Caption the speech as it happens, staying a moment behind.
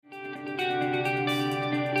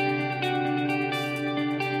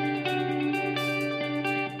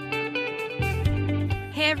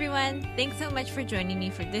Hey everyone, thanks so much for joining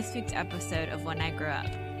me for this week's episode of When I Grow Up.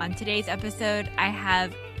 On today's episode, I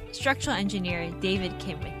have structural engineer David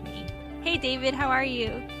Kim with me. Hey David, how are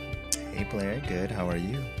you? Hey Blair, good. How are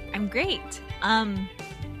you? I'm great.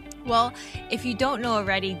 Well, if you don't know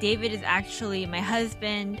already, David is actually my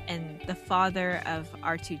husband and the father of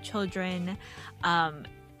our two children,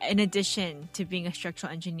 in addition to being a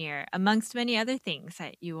structural engineer, amongst many other things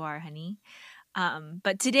that you are, honey.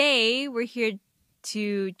 But today we're here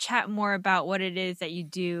to chat more about what it is that you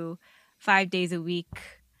do 5 days a week,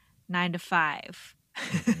 9 to 5.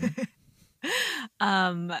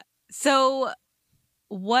 So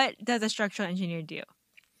what does a structural engineer do?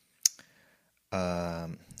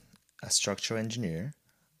 A structural engineer,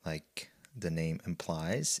 like the name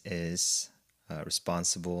implies, is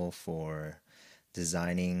responsible for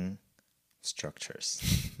designing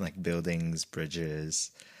structures, like buildings,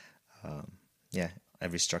 bridges.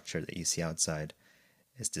 Every structure that you see outside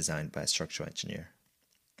is designed by a structural engineer.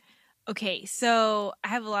 Okay, so I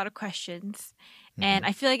have a lot of questions, and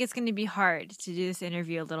I feel like it's going to be hard to do this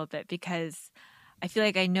interview a little bit because I feel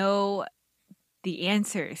like I know the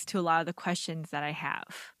answers to a lot of the questions that I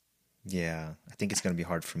have. Yeah, I think it's going to be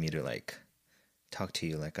hard for me to talk to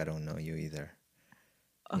you like I don't know you either.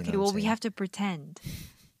 Okay, well, we have to pretend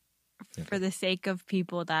for the sake of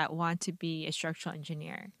people that want to be a structural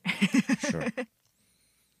engineer. Sure.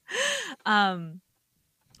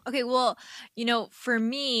 Okay, well, for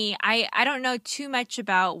me, I don't know too much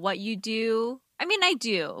about what you do. I mean, I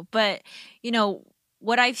do, but,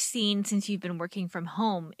 what I've seen since you've been working from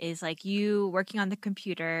home is like you working on the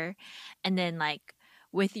computer and then like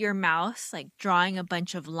with your mouse, like drawing a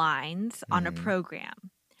bunch of lines on a program.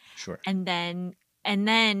 Sure. And then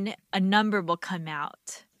a number will come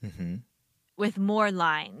out with more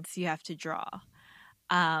lines you have to draw.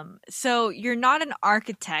 So you're not an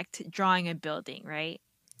architect drawing a building, right?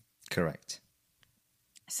 Correct.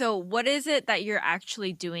 So what is it that you're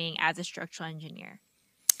actually doing as a structural engineer?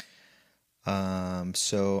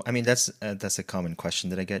 That's a common question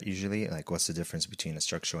that I get usually. Like, what's the difference between a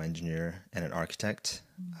structural engineer and an architect?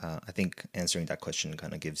 I think answering that question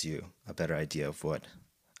kind of gives you a better idea of what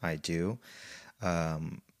I do.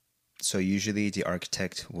 So usually the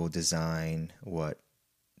architect will design what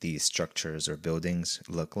these structures or buildings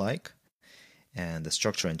look like, and the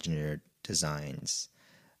structural engineer designs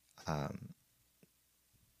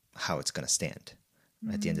how it's going to stand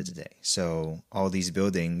at the end of the day. So all these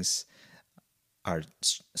buildings are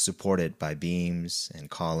supported by beams and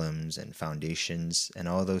columns and foundations, and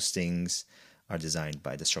all those things are designed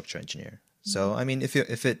by the structural engineer. So I mean, if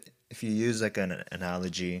you use like an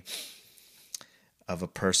analogy of a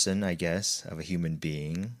person, I guess, of a human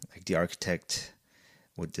being, like the architect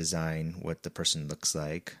would design what the person looks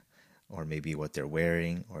like, or maybe what they're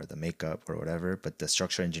wearing, or the makeup, or whatever. But the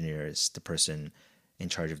structural engineer is the person in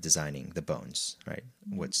charge of designing the bones, right?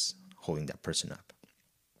 What's holding that person up.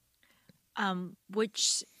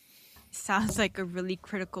 Which sounds like a really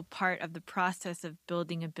critical part of the process of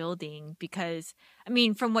building a building because, I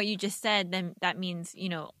mean, from what you just said, then that means,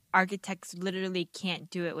 architects literally can't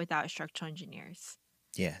do it without structural engineers.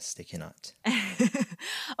 Yes, they cannot.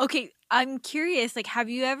 Okay, I'm curious, like, have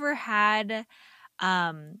you ever had,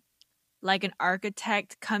 like an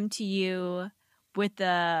architect come to you with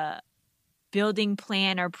a building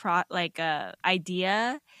plan or a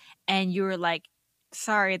idea, and you were like,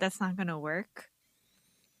 sorry, that's not going to work?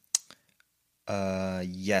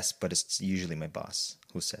 Yes, but it's usually my boss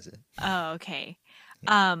who says it. Oh, okay.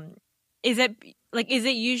 Yeah. Is it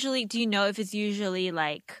usually, do you know if it's usually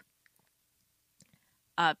like,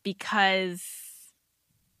 because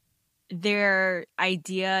their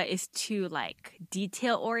idea is too like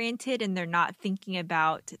detail oriented and they're not thinking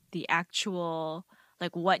about the actual,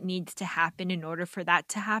 like what needs to happen in order for that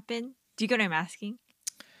to happen? Do you get what I'm asking?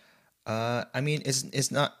 I mean,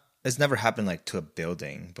 it's never happened like to a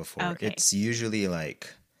building before. Okay. It's usually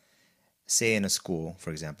like, say in a school,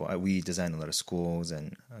 for example, we design a lot of schools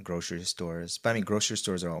and grocery stores. But I mean, grocery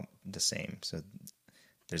stores are all the same, so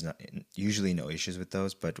there's not usually no issues with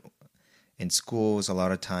those. But in schools, a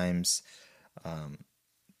lot of times,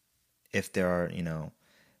 if there are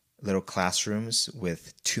little classrooms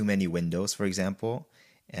with too many windows, for example,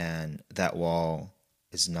 and that wall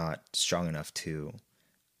is not strong enough to.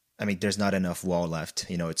 I mean, there's not enough wall left.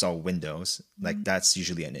 It's all windows. Like that's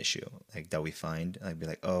usually an issue, like that we find. I'd be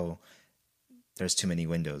like, oh, there's too many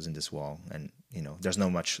windows in this wall, and there's no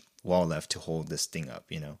much wall left to hold this thing up.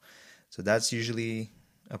 So that's usually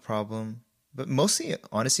a problem. But mostly,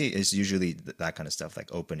 honestly, it's usually that kind of stuff,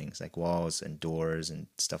 like openings, like walls and doors and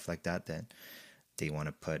stuff like that they want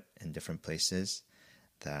to put in different places.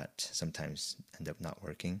 that sometimes end up not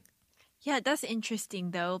working. Yeah, that's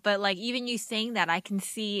interesting though. But like even you saying that, I can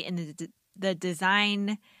see in the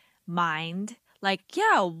design mind, like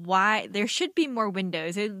yeah, why there should be more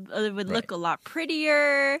windows. It would Right. look a lot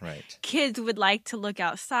prettier. Right. Kids would like to look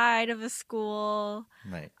outside of a school.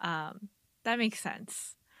 Right. That makes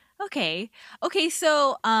sense. Okay. Okay,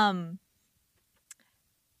 so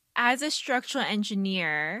as a structural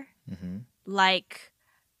engineer, Mm-hmm. like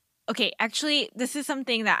okay, actually, this is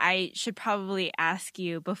something that I should probably ask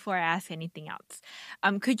you before I ask anything else.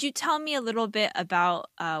 Could you tell me a little bit about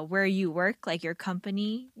where you work, like your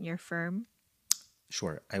company, your firm?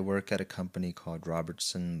 Sure. I work at a company called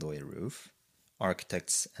Robertson Lloyd Roof,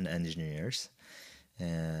 architects and engineers.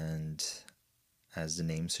 And as the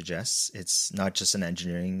name suggests, it's not just an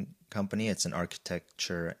engineering company, it's an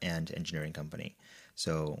architecture and engineering company.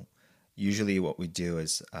 So usually what we do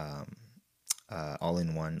is all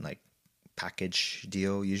in one, like package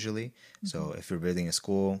deal usually. Mm-hmm. So if you're building a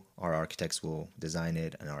school, our architects will design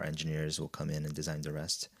it and our engineers will come in and design the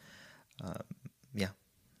rest. Yeah,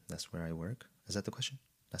 that's where I work. Is that the question?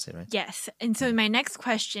 That's it, right? Yes. And so my next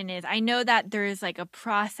question is, I know that there is like a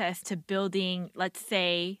process to building, let's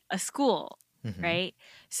say, a school, right?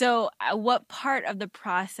 So what part of the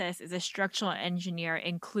process is a structural engineer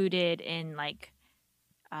included in like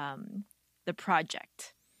the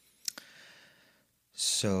project?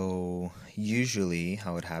 So usually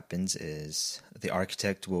how it happens is the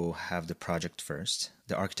architect will have the project first.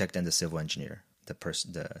 The architect and the civil engineer.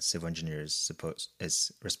 The civil engineer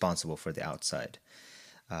is responsible for the outside.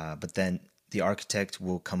 But then the architect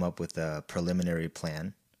will come up with a preliminary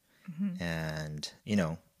plan and,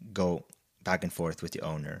 go back and forth with the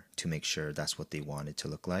owner to make sure that's what they want it to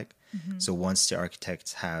look like. So once the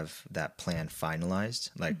architects have that plan finalized,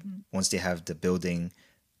 like once they have the building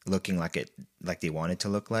looking like they want it to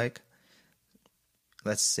look like,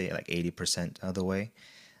 let's say like 80% of the way,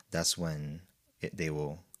 that's when they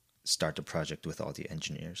will start the project with all the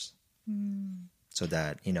engineers. So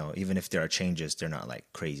that, even if there are changes, they're not like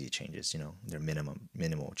crazy changes, they're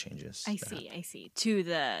minimal changes. I see. To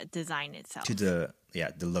the design itself. To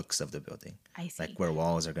the looks of the building. I see. Like where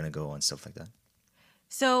walls are going to go and stuff like that.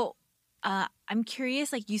 So I'm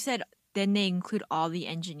curious, like you said, then they include all the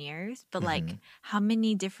engineers, but like how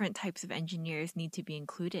many different types of engineers need to be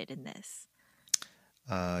included in this?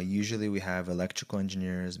 Usually we have electrical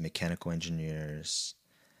engineers, mechanical engineers,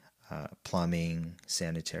 plumbing,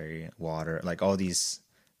 sanitary, water, like all these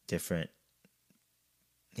different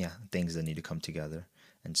things that need to come together.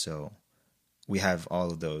 And so we have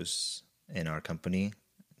all of those in our company,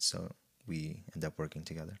 so we end up working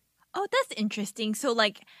together. Oh, that's interesting. So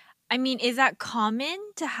like, I mean, is that common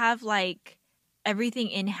to have like everything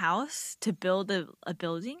in-house to build a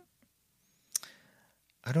building?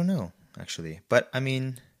 I don't know, actually. But I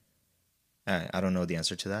mean, I don't know the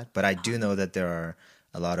answer to that. But I do know that there are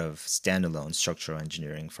a lot of standalone structural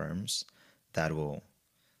engineering firms that will,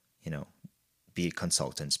 be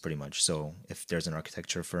consultants pretty much. So if there's an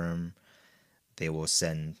architecture firm, they will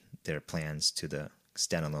send their plans to the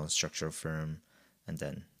standalone structural firm, and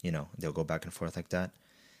then, they'll go back and forth like that.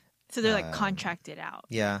 So they're like contracted out.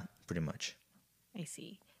 Yeah, pretty much. I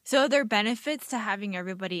see. So are there benefits to having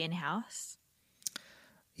everybody in-house?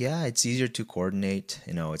 Yeah, it's easier to coordinate.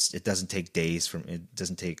 It doesn't take days it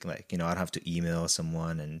doesn't take like, I don't have to email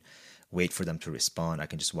someone and wait for them to respond. I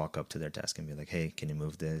can just walk up to their desk and be like, hey, can you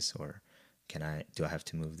move this? Or do I have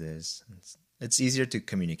to move this? It's easier to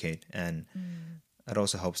communicate. And it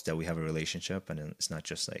also helps that we have a relationship and it's not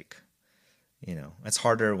just like, it's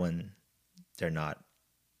harder when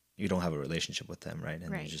you don't have a relationship with them, right?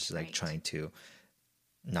 And you're just like trying to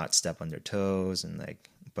not step on their toes and like,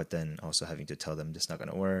 but then also having to tell them this is not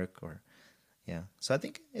going to work so I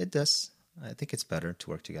think it does. I think it's better to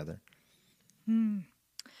work together.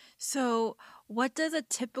 So what does a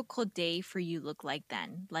typical day for you look like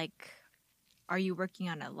then? Like, are you working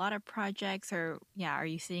on a lot of projects or are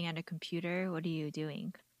you sitting at a computer? What are you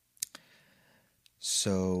doing?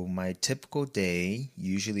 So my typical day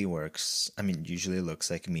usually looks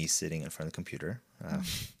like me sitting in front of the computer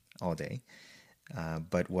all day.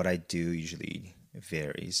 But what I do usually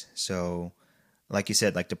varies. So like you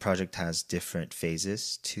said, like the project has different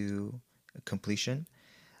phases to completion.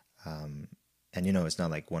 And, it's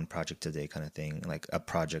not like one project a day kind of thing. Like a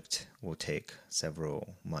project will take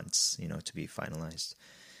several months, to be finalized.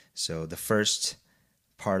 So the first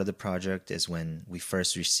part of the project is when we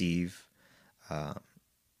first receive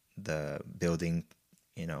the building,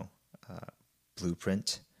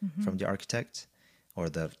 blueprint from the architect or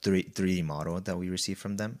the 3D model that we receive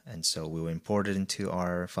from them. And so we will import it into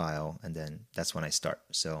our file, and then that's when I start.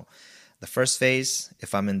 So the first phase,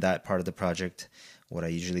 if I'm in that part of the project, what I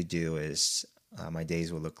usually do is my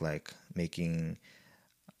days will look like making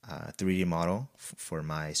a 3D model for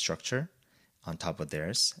my structure on top of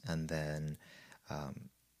theirs, and then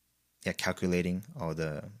calculating all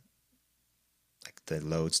the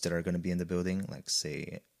loads that are going to be in the building, like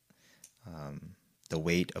say the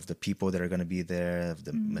weight of the people that are going to be there, of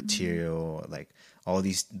the material, like all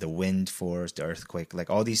these, the wind force, the earthquake, like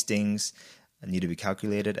all these things need to be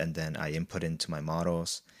calculated, and then I input into my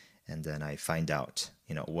models, and then I find out,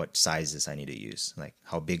 what sizes I need to use, like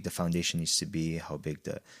how big the foundation needs to be, how big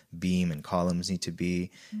the beam and columns need to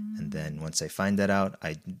be, and then once I find that out,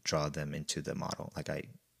 I draw them into the model. Like I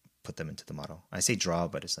put them into the model. I say draw,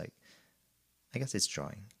 but it's like, I guess it's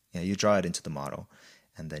drawing. Yeah, you draw it into the model,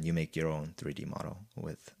 and then you make your own 3D model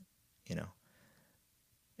with,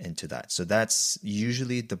 into that. So that's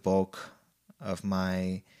usually the bulk of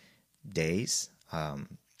my days.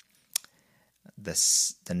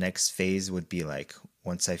 The next phase would be like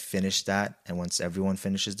once I finish that, and once everyone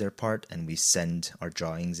finishes their part, and we send our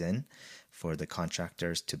drawings in for the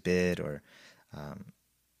contractors to bid, or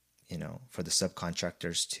for the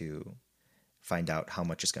subcontractors to find out how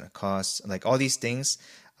much it's going to cost. Like all these things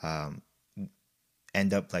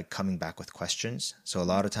end up like coming back with questions. So a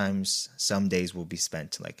lot of times, some days will be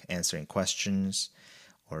spent like answering questions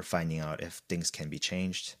or finding out if things can be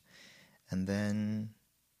changed. And then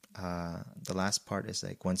the last part is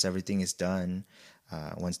like once everything is done,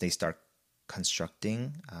 once they start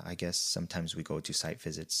constructing, I guess sometimes we go to site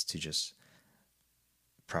visits to just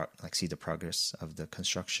see the progress of the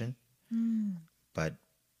construction. But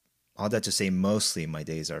all that to say, mostly my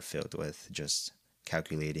days are filled with just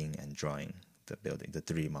calculating and drawing the building, the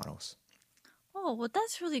 3D models. Oh, well,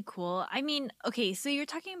 that's really cool. I mean, okay, so you're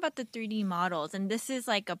talking about the 3D models, and this is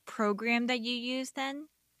like a program that you use then?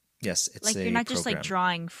 Yes, it's like a you're not program. just like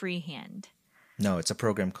drawing freehand. No, it's a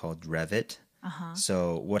program called Revit.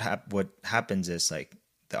 So what happens is like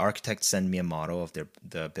the architects send me a model of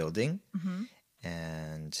the building,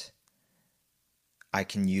 and I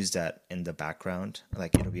can use that in the background.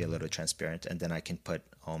 Like it'll be a little transparent, and then I can put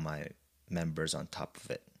all my members on top of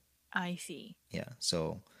it. I see. Yeah.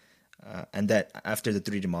 So, and that after the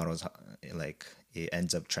 3D models, like it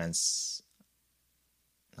ends up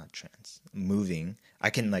moving. I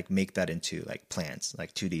can like make that into like plans,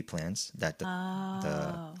 like 2D plans that the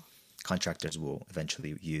contractors will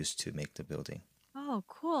eventually use to make the building. Oh,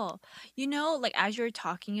 cool. Like as you're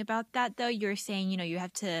talking about that though, you're saying, you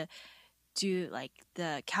have to do like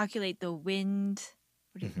calculate the wind.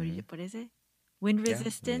 What is it? Wind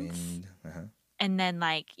resistance. Wind, And then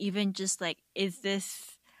like even just like, is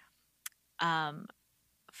this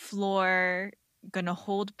floor gonna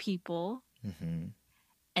hold people?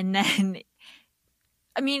 And then,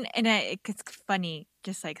 I mean, and it's funny,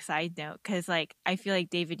 just like side note, because like I feel like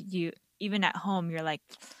David, you even at home, you're like,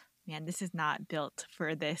 man, this is not built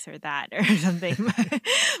for this or that or something.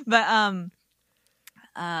 But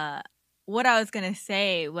what I was gonna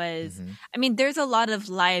say was, I mean, there's a lot of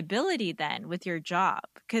liability then with your job,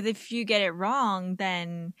 because if you get it wrong,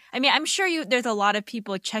 then I mean, I'm sure there's a lot of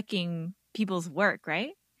people checking people's work,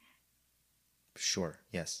 right? Sure.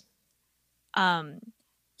 Yes.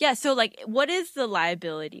 Yeah, so like what is the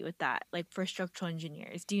liability with that, like for structural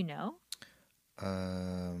engineers? Do you know?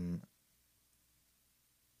 I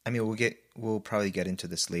mean, we'll probably get into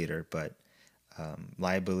this later, but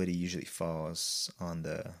liability usually falls on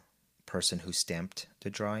the person who stamped the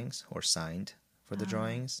drawings or signed for the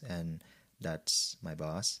drawings, and that's my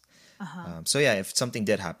boss. So yeah, if something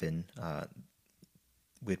did happen,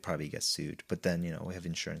 we'd probably get sued. But then we have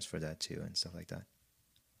insurance for that too and stuff like that.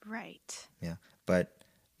 Right. Yeah, but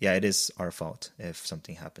yeah, it is our fault if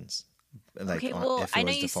something happens. Like okay, well, if it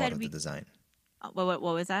was the fault of the design. What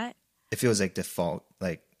was that? If it was like the fault,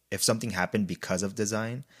 like if something happened because of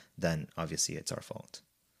design, then obviously it's our fault.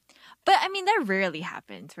 But I mean, that rarely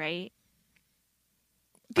happens, right?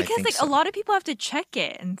 Because like so. A lot of people have to check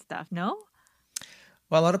it and stuff, no?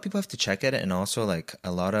 Well, a lot of people have to check it, and also like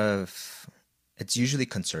it's usually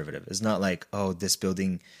conservative. It's not like, oh, this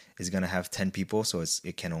building is gonna have 10 people, so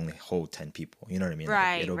it can only hold 10 people. You know what I mean?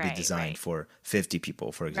 Right. Like, it'll be designed for 50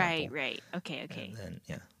 people, for example. Right. Okay. And then,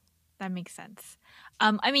 yeah. That makes sense.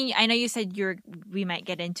 I mean, I know you said we might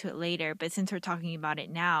get into it later, but since we're talking about it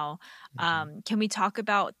now, can we talk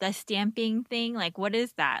about the stamping thing? Like, what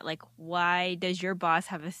is that? Like, why does your boss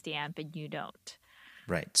have a stamp and you don't?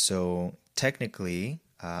 Right. So technically,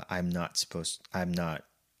 I'm not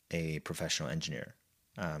a professional engineer.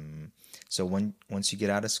 So once you get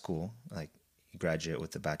out of school, like you graduate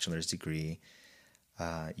with a bachelor's degree,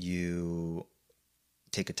 you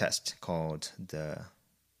take a test called the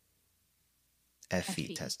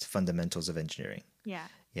FE test, Fundamentals of Engineering. Yeah.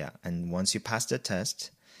 Yeah, and once you pass the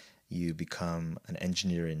test, you become an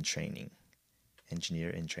engineer in training. Engineer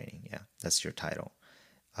in training, yeah, that's your title.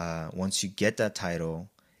 Once you get that title,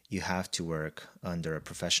 you have to work under a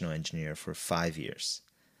professional engineer for 5 years.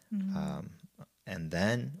 And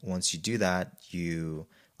then once you do that, you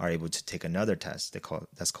are able to take another test.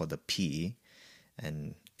 That's called the PE.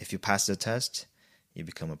 And if you pass the test, you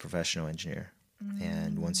become a professional engineer.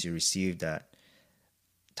 And once you receive that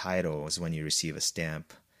title is when you receive a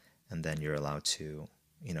stamp, and then you're allowed to,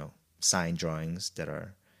 sign drawings that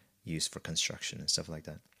are used for construction and stuff like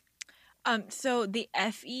that. So the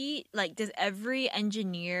FE, like, does every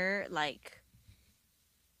engineer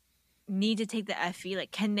need to take the FE?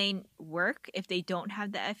 Like, can they work if they don't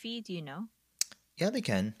have the FE? Do you know? Yeah, they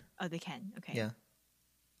can. Oh, they can. Okay. Yeah.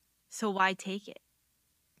 So why take it?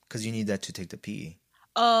 Because you need that to take the PE.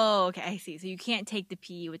 Oh, okay. I see. So you can't take the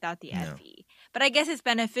PE without the No. FE. But I guess it's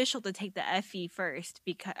beneficial to take the FE first,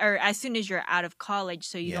 or as soon as you're out of college,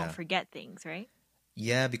 so you don't forget things, right?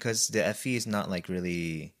 Yeah, because the FE is not like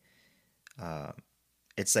really.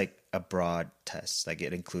 It's like a broad test. Like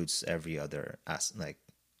it includes every other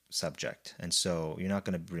subject, and so you're not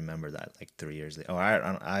going to remember that like 3 years later.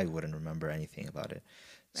 I wouldn't remember anything about it.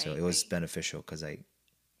 So it was beneficial because I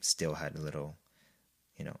still had a little.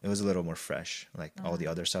 It was a little more fresh, like all the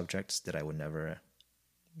other subjects that I would never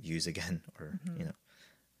use again, or.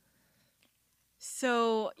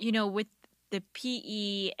 So with the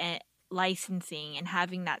PE and licensing and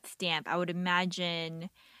having that stamp, I would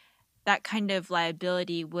imagine that kind of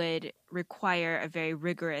liability would require a very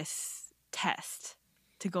rigorous test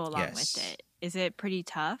to go along with it. Is it pretty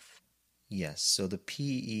tough? Yes. So the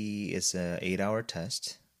PE is a 8-hour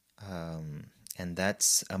test. And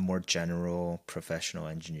that's a more general professional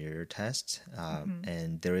engineer test.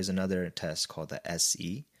 And there is another test called the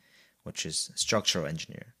SE, which is structural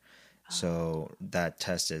engineer. So that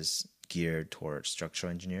test is geared towards structural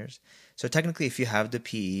engineers. So technically, if you have the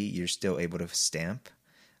PE, you're still able to stamp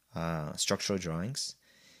structural drawings,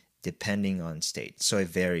 depending on state. So it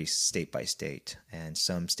varies state by state. And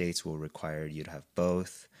some states will require you to have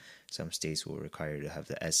both. Some states will require you to have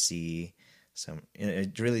the SE.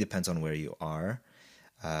 It really depends on where you are.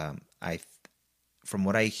 From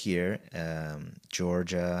what I hear,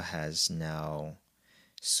 Georgia has now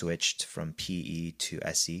switched from PE to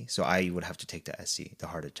SE, so I would have to take the SE, the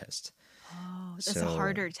harder test. Oh, that's a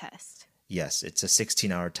harder test. Yes, it's a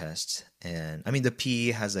 16-hour test, and I mean the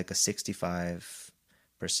PE has like a 65%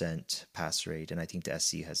 pass rate, and I think the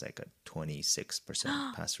SE has like a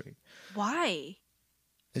 26% pass rate. Why?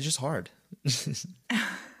 It's just hard.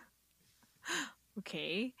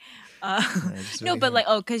 Okay. No, but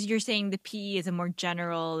hard. Because you're saying the PE is a more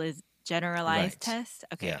generalized test.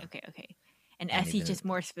 Okay, yeah. Okay. And SE is just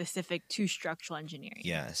more specific to structural engineering.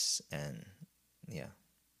 Yes, and yeah.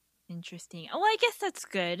 Interesting. Oh, I guess that's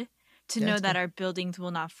good to know that our buildings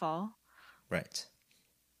will not fall. Right.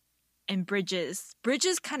 And bridges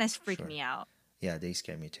kind of freak me out. Yeah, they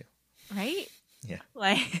scare me too. Right? Yeah.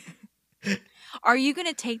 Like, are you going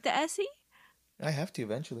to take the SE? I have to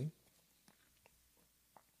eventually.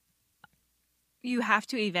 You have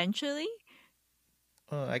to eventually?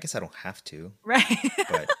 I guess I don't have to. Right.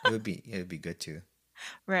 But it would be good to.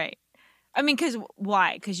 Right. I mean,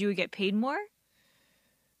 why? Because you would get paid more?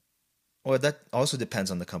 Well, that also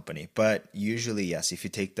depends on the company. But usually, yes, if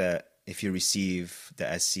you receive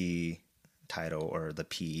the SC title or the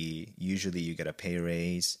PE, usually you get a pay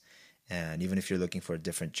raise. And even if you're looking for a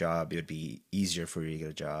different job, it would be easier for you to get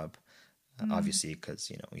a job. Obviously, because,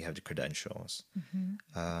 you have the credentials.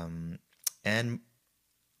 Mm-hmm. And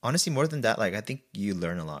honestly, more than that, I think you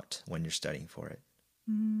learn a lot when you're studying for it.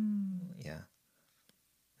 Yeah.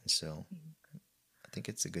 And so I think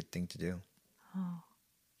it's a good thing to do. Oh,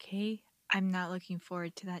 okay. I'm not looking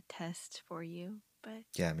forward to that test for you, but...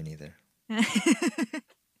 Yeah, me neither.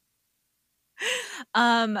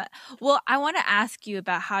 Well, I want to ask you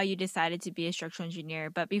about how you decided to be a structural engineer.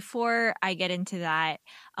 But before I get into that,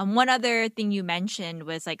 one other thing you mentioned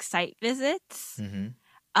was site visits.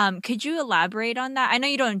 Mm-hmm. Could you elaborate on that? I know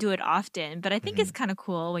you don't do it often, but I think it's kind of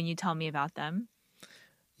cool when you tell me about them.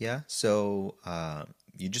 Yeah. So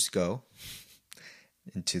you just go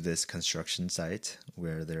into this construction site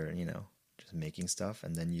where they're, just making stuff.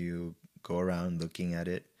 And then you go around looking at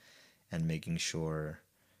it and making sure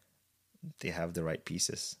they have the right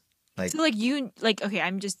pieces. Okay,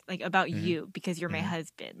 I'm just about you because you're my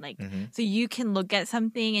husband. So you can look at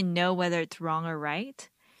something and know whether it's wrong or right.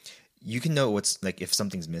 You can know what's if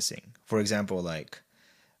something's missing. For example,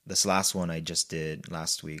 this last one I just did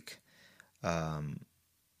last week. Let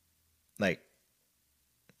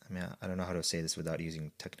I mean, I don't know how to say this without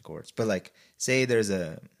using technical words, but like, say there's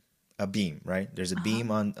a beam, right? There's a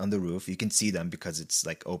beam on the roof. You can see them because it's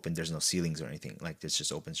like open. There's no ceilings or anything. Like, it's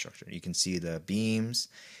just open structure. You can see the beams,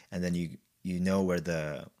 and then you know where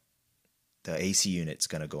the AC unit's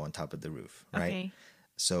gonna go on top of the roof, right? Okay.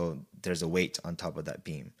 So there's a weight on top of that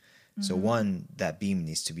beam. So that beam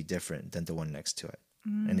needs to be different than the one next to it.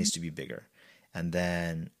 It needs to be bigger. And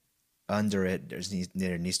then under it,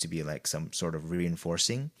 there needs to be like some sort of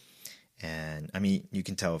reinforcing. And I mean, you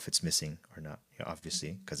can tell if it's missing or not,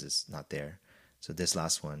 obviously, because it's not there. So this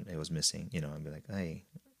last one, it was missing, and be like, hey,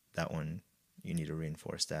 that one, you need to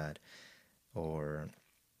reinforce that. Or,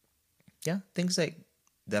 yeah, things like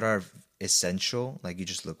that are essential. Like, you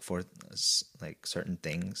just look for like certain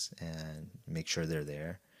things and make sure they're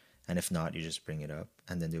there. And if not, you just bring it up.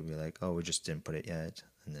 And then they'll be like, oh, we just didn't put it yet.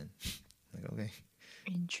 And then, like, okay.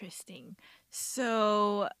 Interesting.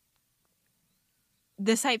 So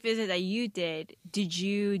the site visit that you did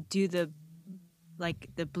you do the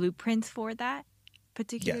blueprints for that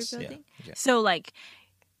particular building? Yeah. So like,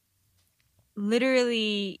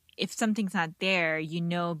 literally, if something's not there,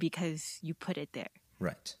 because you put it there.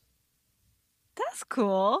 Right. That's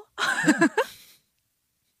cool.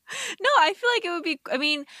 No, I feel like it would be, I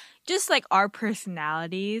mean, just like our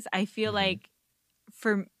personalities, I feel like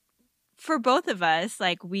for both of us,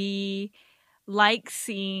 like, we like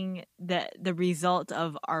seeing the result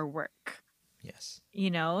of our work. Yes.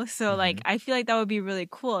 So like, I feel like that would be really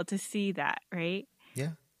cool to see that, right?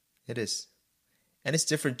 Yeah, it is. And it's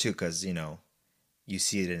different too, because, you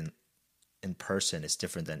see it in person. It's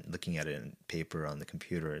different than looking at it in paper on the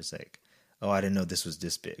computer. It's like, oh, I didn't know this was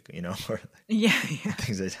this big, or Yeah.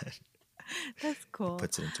 things like that. That's cool. It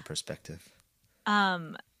puts it into perspective.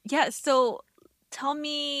 Yeah, so tell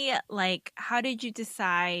me, like, how did you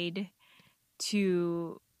decide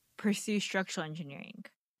to pursue structural engineering?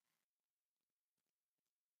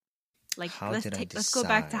 Like, let's go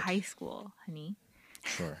back to high school, honey.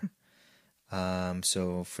 Sure.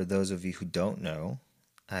 So for those of you who don't know,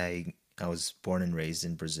 I was born and raised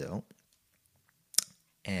in Brazil.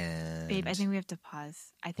 And babe, I think we have to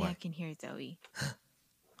pause. I think Why? I can hear Zoe.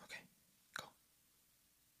 Okay, go.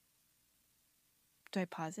 Do I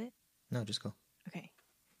pause it? No, just go. Okay.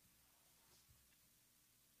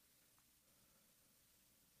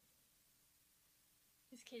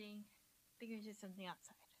 Just kidding. I think it was just something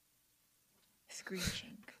outside.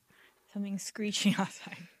 Screeching. Something screeching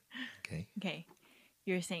outside. Okay. Okay.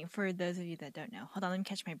 You were saying, for those of you that don't know. Hold on, let me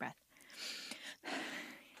catch my breath.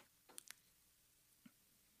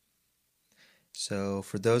 So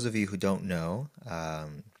for those of you who don't know,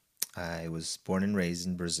 I was born and raised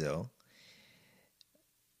in Brazil.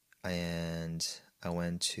 And I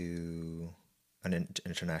went to an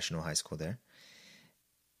international high school there.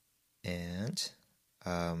 And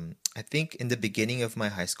I think in the beginning of my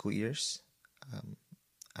high school years,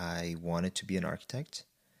 I wanted to be an architect,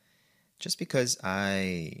 just because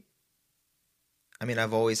I've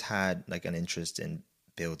always had like an interest in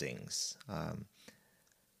buildings.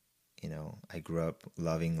 I grew up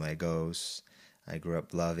loving Legos. I grew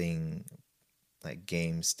up loving like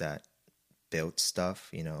games that built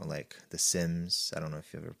stuff, like The Sims. I don't know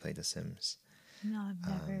if you ever played The Sims. No, I've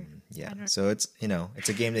never. Yeah. So it's, it's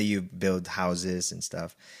a game that you build houses and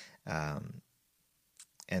stuff. And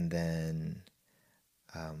then,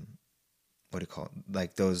 what do you call it?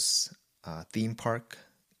 Like those theme park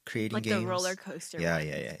creating like games. the roller coaster. Yeah.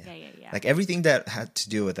 Yeah. Like everything that had to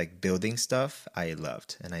do with like building stuff, I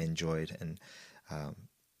loved and I enjoyed. And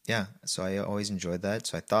so I always enjoyed that.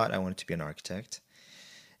 So I thought I wanted to be an architect.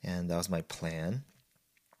 And that was my plan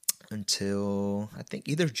until I think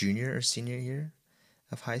either junior or senior year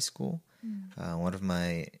of high school. One of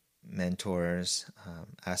my mentors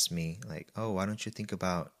asked me like, oh, why don't you think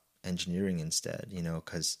about engineering instead?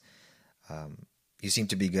 Because you seem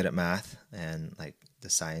to be good at math and like the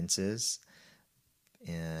sciences.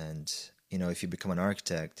 And, if you become an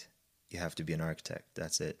architect, you have to be an architect.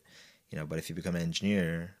 That's it. But if you become an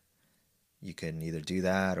engineer, you can either do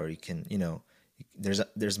that or you can,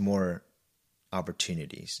 there's more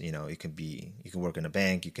opportunities. You can work in a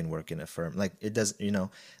bank, you can work in a firm. Like it does,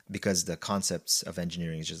 because the concepts of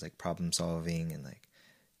engineering is just like problem solving and like,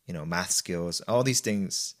 math skills. All these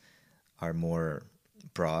things are more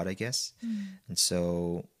broad, I guess. And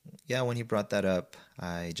so, yeah, when he brought that up,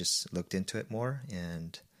 I just looked into it more.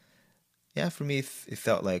 And yeah, for me, it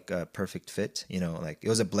felt like a perfect fit. Like it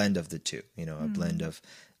was a blend of the two, a blend of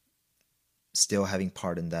still having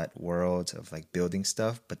part in that world of like building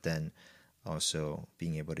stuff, but then also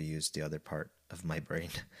being able to use the other part of my brain,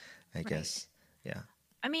 I guess. Yeah.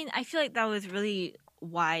 I mean, I feel like that was really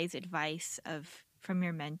wise advice of from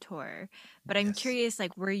your mentor. But I'm Yes. curious,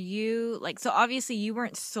 like, were you like, so obviously you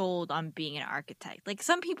weren't sold on being an architect. Like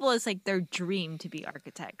some people, it's like their dream to be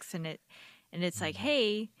architects, and it's like,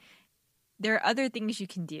 hey, there are other things you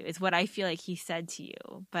can do. Is what I feel like he said to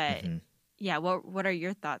you. But yeah, what are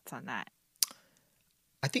your thoughts on that?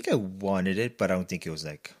 I think I wanted it, but I don't think it was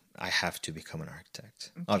like I have to become an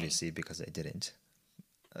architect. Okay. Obviously, because I didn't.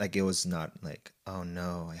 Like it was not like, oh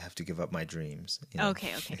no, I have to give up my dreams. You know?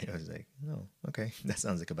 Okay. It was like, no, okay, that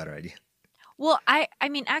sounds like a better idea. Well, I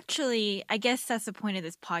mean, actually, I guess that's the point of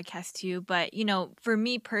this podcast too. But you know, for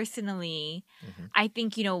me personally, I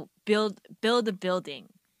think, you know, build a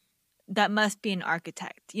building that must be an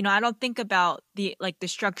architect. You know, I don't think about the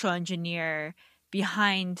structural engineer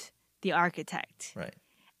behind the architect. Right.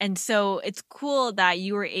 And so it's cool that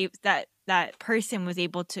you were that person was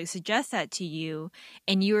able to suggest that to you,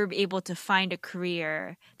 and you were able to find a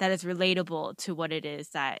career that is relatable to what it is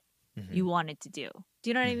that you wanted to do. Do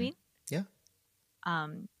you know what I mean? Yeah.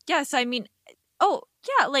 Yeah. So I mean, oh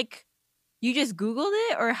yeah, like you just Googled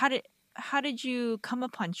it, or how did you come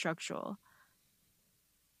upon structural?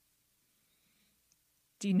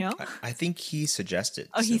 Do you know? I think he suggested.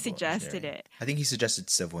 Oh, he civil suggested engineering. it. I think he suggested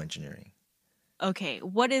civil engineering. Okay,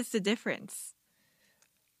 what is the difference?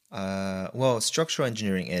 Well, structural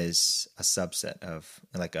engineering is a subset of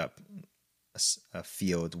like a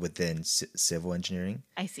field within civil engineering.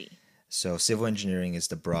 I see. So civil engineering is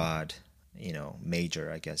the broad, you know,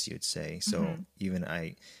 major, I guess you'd say. So even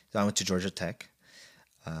I went to Georgia Tech,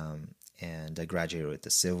 and I graduated with a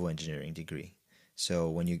civil engineering degree. So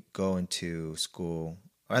when you go into school,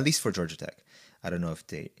 or at least for Georgia Tech, I don't know if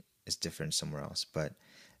it's different somewhere else, but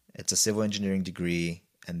it's a civil engineering degree,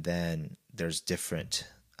 and then there's different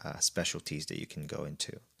specialties that you can go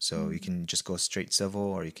into. So you can just go straight civil,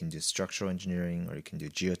 or you can do structural engineering, or you can do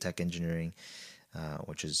geotech engineering,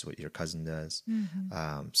 which is what your cousin does.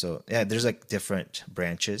 So yeah, there's like different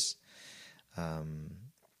branches.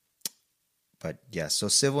 But yeah, so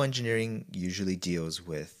civil engineering usually deals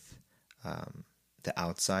with the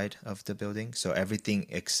outside of the building. So everything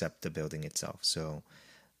except the building itself. So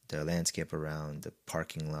the landscape around, the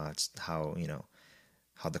parking lots, how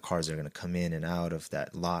the cars are going to come in and out of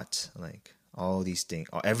that lot, like all these things,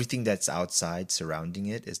 everything that's outside surrounding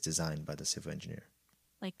it is designed by the civil engineer.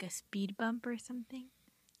 Like a speed bump or something?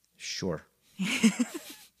 Sure.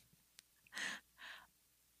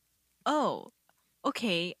 Oh,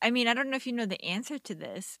 okay. I mean, I don't know if you know the answer to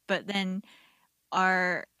this, but then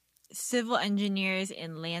are civil engineers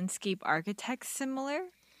and landscape architects similar?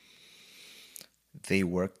 They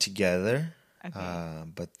work together, Okay.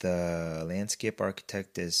 but the landscape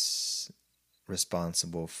architect is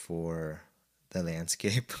responsible for the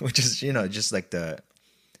landscape, which is, just like the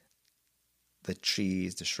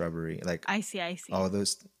trees, the shrubbery, like I see. all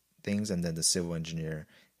those things. And then the civil engineer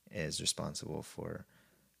is responsible for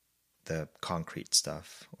the concrete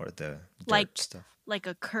stuff or the dirt stuff. Like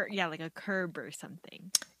a curb, yeah, like a curb or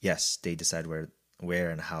something. Yes, they decide where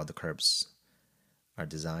and how the curbs are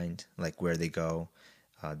designed, like where they go,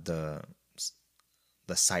 the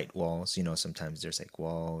site walls. Sometimes there's like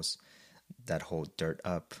walls that hold dirt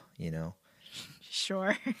up.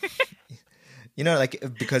 Sure. Like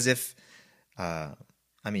because if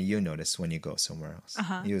you notice when you go somewhere else,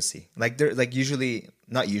 you'll see like they're like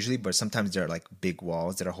not usually, but sometimes there are like big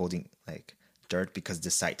walls that are holding like dirt because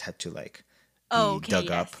the site had to like be dug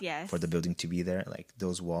up for the building to be there. Like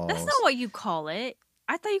those walls. That's not what you call it.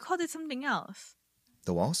 I thought you called it something else.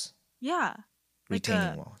 The walls? Yeah.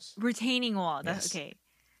 Retaining walls. Retaining wall. That's Yes. okay.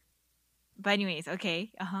 But anyways,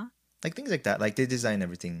 okay. Like things like that. Like they design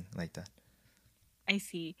everything like that. I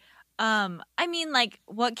see. I mean, like,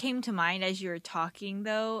 what came to mind as you were talking,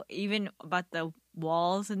 though, even about the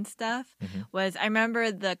walls and stuff, was I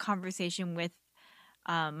remember the conversation with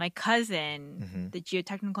my cousin, the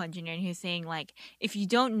geotechnical engineer, and he was saying, like, if you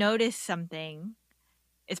don't notice something,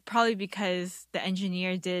 it's probably because the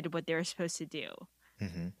engineer did what they were supposed to do,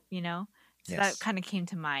 So Yes. that kind of came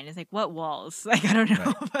to mind. It's like, what walls? Like, I don't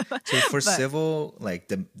know. Right. So for civil, like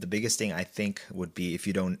the biggest thing I think would be if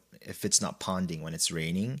it's not ponding when it's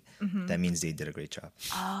raining, that means they did a great job.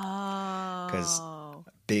 Oh. Because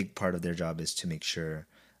a big part of their job is to make sure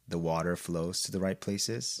the water flows to the right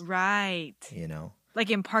places. Right. Like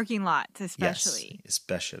in parking lots, especially. Yes,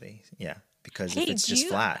 especially. Yeah. Because Hey, if it's just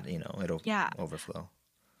flat, it'll overflow.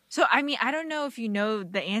 So, I mean, I don't know if you know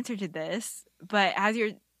the answer to this, but as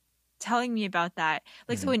you're telling me about that,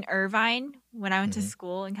 like, so in Irvine, when I went to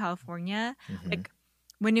school in California, like,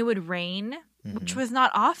 when it would rain, which was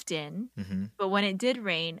not often, but when it did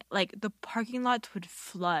rain, like, the parking lots would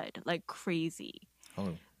flood like crazy.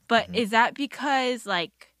 Oh. But is that because,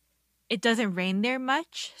 like, it doesn't rain there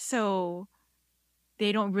much, so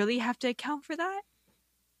they don't really have to account for that.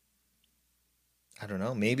 I don't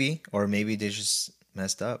know, maybe, or maybe they just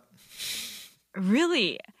messed up.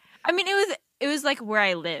 Really? I mean, it was like where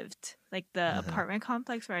I lived, like the Uh-huh. apartment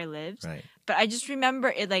complex where I lived. Right. But I just remember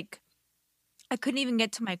it like I couldn't even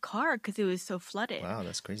get to my car because it was so flooded. Wow,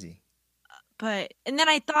 that's crazy. But and then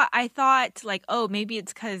I thought like, oh, maybe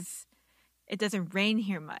it's because it doesn't rain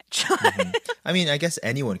here much. Mhm. I mean, I guess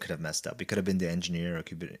anyone could have messed up. It could have been the engineer, or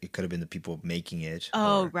it could have been the people making it,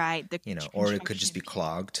 Oh, or right. The or it could just construction be people.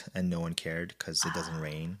 clogged and no one cared because it doesn't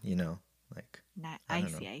rain. Like I I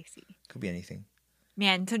don't see, know. I see. Could be anything.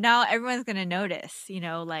 Man, so now everyone's gonna notice,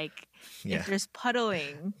 like Yeah. if there's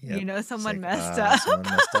puddling, Yep. It's someone like, messed up.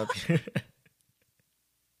 someone messed up here.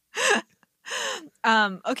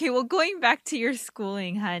 Okay, well, going back to your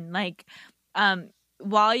schooling, hun, like,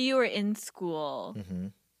 while you were in school, Hmm.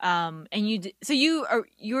 and so you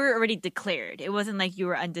were already declared. It wasn't like you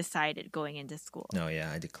were undecided going into school. No, yeah,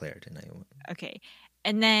 I declared, and Okay,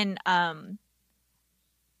 and then,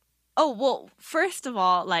 oh well, first of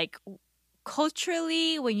all, like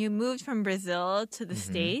culturally, when you moved from Brazil to the Mhm.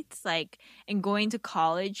 States, like, and going to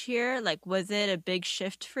college here, like, was it a big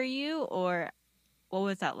shift for you, or what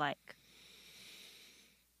was that like?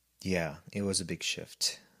 Yeah, it was a big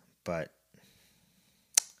shift. But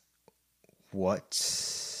what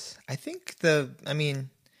I think I mean,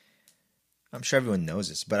 I'm sure everyone knows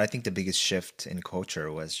this, but I think the biggest shift in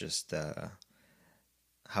culture was just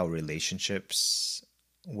how relationships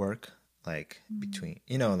work, like between,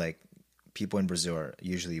 like people in Brazil are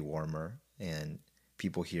usually warmer and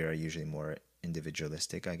people here are usually more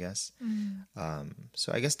individualistic, I guess.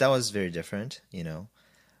 So I guess that was very different.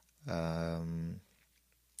 Um,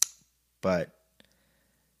 but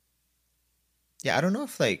yeah, I don't know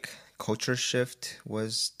if like culture shift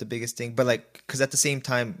was the biggest thing, but like, because at the same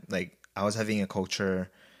time, like I was having a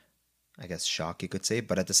culture, I guess, shock, you could say,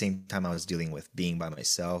 but at the same time, I was dealing with being by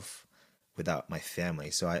myself without my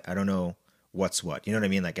family. So I don't know what's what. You know what I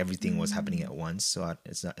mean? Like everything was happening at once. So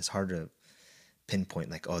it's hard to pinpoint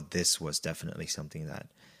like, oh, this was definitely something that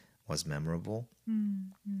was memorable.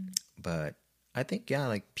 But I think, yeah,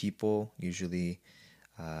 like people usually,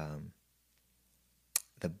 um,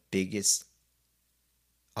 the biggest,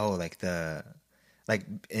 oh, like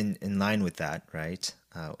in line with that, right?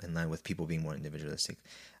 In line with people being more individualistic.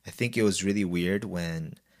 I think it was really weird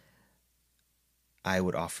when I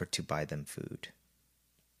would offer to buy them food.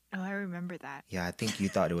 Oh, I remember that. Yeah, I think you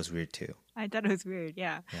thought it was weird too. I thought it was weird.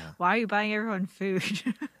 Yeah. Yeah. Why are you buying everyone food?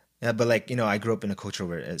 Yeah, but like, I grew up in a culture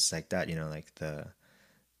where it's like that, like the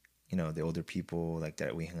older people like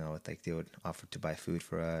that we hang out with, like they would offer to buy food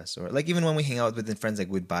for us, or like even when we hang out with friends, like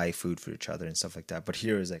we'd buy food for each other and stuff like that. But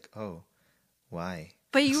here it's like, oh, why?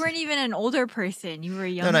 But you weren't even an older person. You were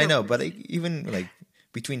a No, I younger know, but person. like, even like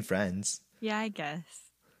between friends. Yeah, I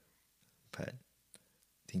guess. But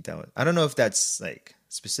I think I don't know if that's like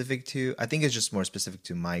specific to, I think it's just more specific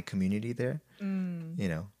to my community there,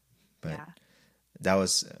 but Yeah. that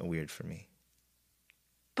was weird for me.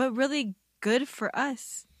 But really good for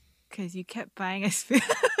us because you kept buying us food.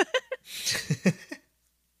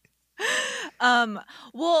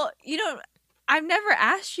 Well, I've never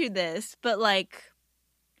asked you this, but like,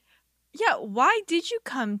 yeah, why did you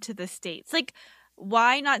come to the States? Like,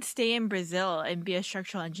 why not stay in Brazil and be a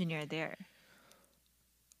structural engineer there?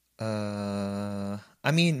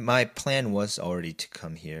 I mean, my plan was already to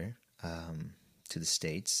come here, to the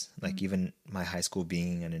States. Like even my high school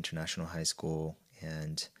being an international high school,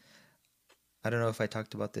 and I don't know if I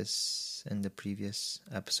talked about this in the previous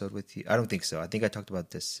episode with you. I don't think so. I think I talked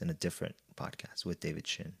about this in a different podcast with David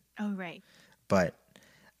Shin. Oh, right. But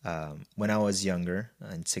when I was younger,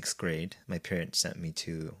 in sixth grade, my parents sent me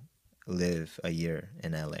to live a year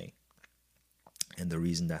in LA. And the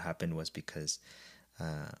reason that happened was because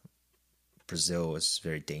Brazil was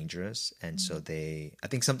very dangerous. And so I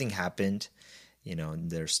think something happened,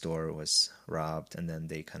 their store was robbed, and then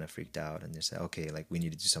they kind of freaked out and they said, okay, like we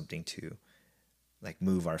need to do something to like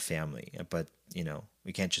move our family. But,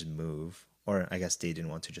 we can't just move. Or I guess they didn't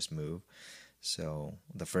want to just move. So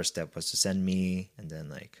the first step was to send me and then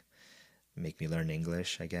like make me learn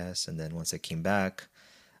English, I guess. And then once I came back,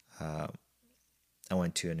 I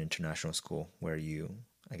went to an international school where you,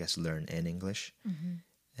 I guess, learn in English.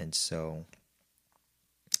 And so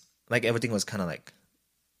like everything was kind of like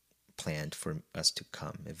planned for us to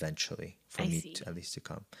come eventually, for me to, at least to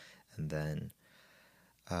come. And then,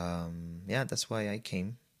 yeah, that's why I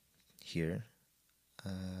came here.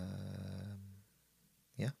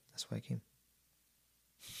 Yeah, that's why I came.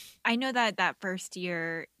 I know that first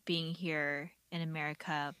year being here in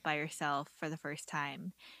America by yourself for the first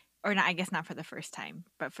time, or not, I guess not for the first time,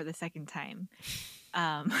 but for the second time,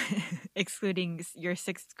 um, excluding your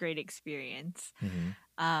sixth grade experience.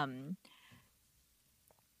 Um,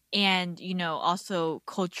 and, you know, also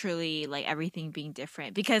culturally, like everything being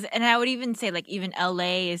different. Because, and I would even say, like, even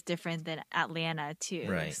LA is different than Atlanta, too.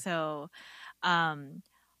 Right. So,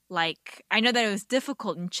 like, I know that it was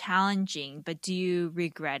difficult and challenging, but do you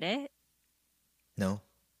regret it? No,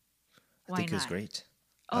 I Why think it was not? great.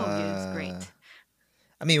 Oh, it was great.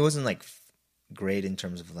 I mean, it wasn't like great in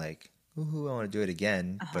terms of like, ooh, I want to do it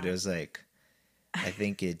again, but Uh-huh. it was like, I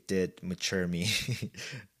think it did mature me.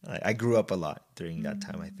 I grew up a lot during that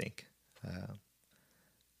time, I think.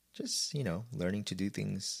 Just, you know, learning to do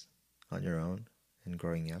things on your own and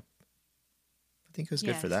growing up. I think it was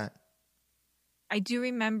good for Yes. that. I do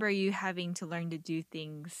remember you having to learn to do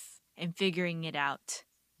things and figuring it out.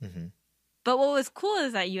 Mm-hmm. But what was cool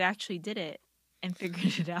is that you actually did it and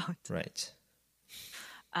figured it out. Right.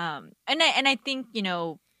 And I think, you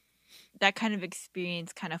know, that kind of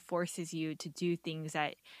experience kind of forces you to do things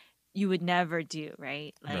that you would never do,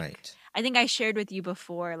 right? Like, Right. I think I shared with you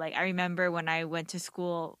before, like, I remember when I went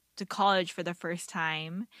to college for the first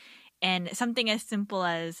time, and something as simple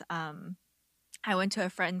as I went to a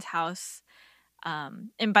friend's house.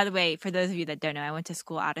 And by the way, for those of you that don't know, I went to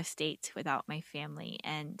school out of state without my family.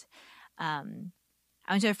 And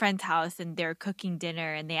I went to a friend's house and they were cooking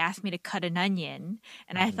dinner and they asked me to cut an onion.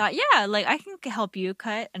 And I thought, yeah, like I can help you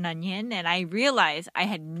cut an onion. And I realized I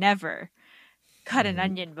had never cut an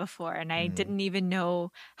onion before and I didn't even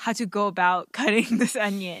know how to go about cutting this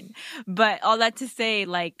onion. But all that to say,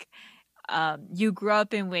 like, you grow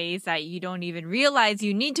up in ways that you don't even realize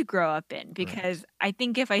you need to grow up in. Because Right. I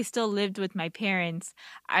think if I still lived with my parents,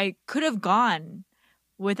 I could have gone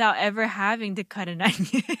without ever having to cut an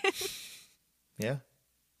onion. Yeah,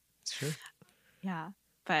 it's true. Yeah.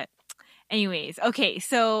 But anyways, okay,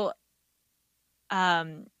 so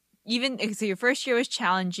um so your first year was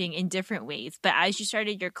challenging in different ways, but as you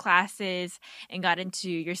started your classes and got into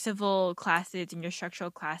your civil classes and your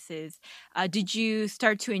structural classes, did you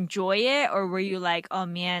start to enjoy it, or were you like, oh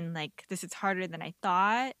man, like this is harder than I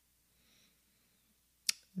thought?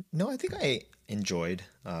 No, I think I enjoyed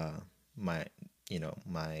my,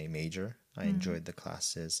 my major. I enjoyed the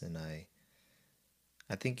classes, and I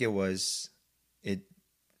think it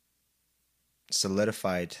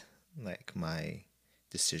solidified like my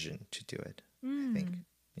decision to do it. I think,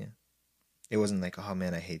 yeah, it wasn't like, oh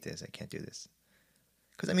man, I hate this, I can't do this.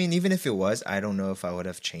 Because I mean, even if it was, I don't know if I would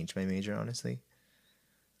have changed my major, honestly.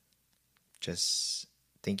 Just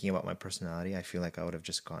thinking about my personality, I feel like I would have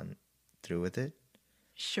just gone through with it.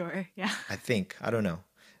 Sure, yeah. I don't know,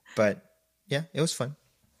 but yeah, it was fun.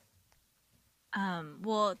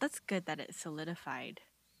 Well, that's good that it solidified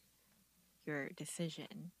your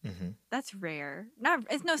decision. That's rare.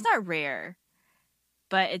 It's not rare,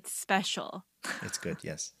 but it's special. It's good,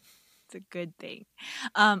 yes. It's a good thing.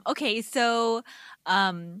 Okay, so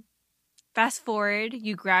fast forward,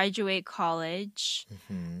 you graduate college.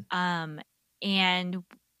 And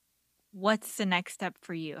what's the next step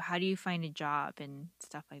for you? How do you find a job and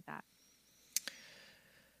stuff like that?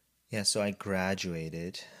 Yeah, so I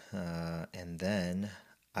graduated, and then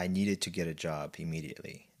I needed to get a job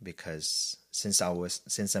immediately because since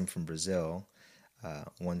I'm from Brazil,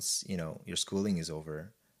 once your schooling is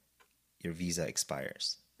over, your visa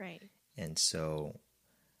expires, Right. and so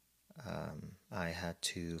I had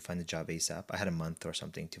to find a job ASAP. I had a month or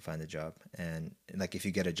something to find a job, and like if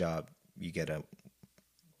you get a job, you get a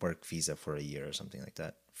work visa for a year or something like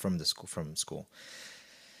that from school.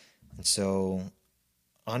 And so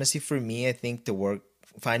honestly, for me, I think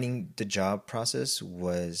finding the job process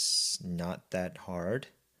was not that hard.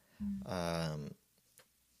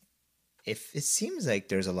 If it seems like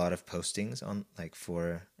there's a lot of postings on like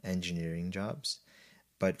for engineering jobs,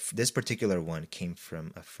 but this particular one came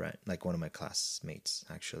from a friend, like one of my classmates,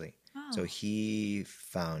 actually. Oh. So he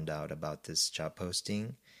found out about this job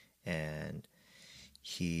posting, and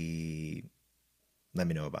he let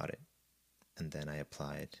me know about it. And then I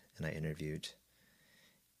applied and I interviewed,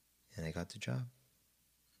 and I got the job.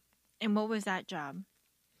 And what was that job?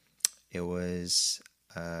 It was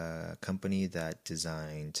a company that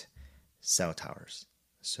designed cell towers.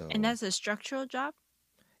 So, And that's a structural job?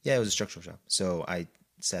 yeah, it was a structural job. So I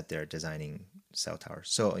sat there designing cell towers.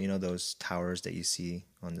 So those towers that you see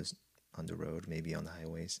on the road, maybe on the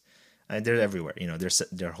highways, they're everywhere.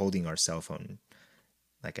 They're holding our cell phone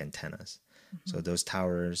like antennas. So those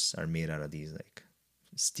towers are made out of these like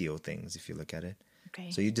steel things. If you look at it,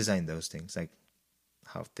 Okay. so you design those things like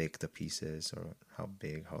how thick the piece is or how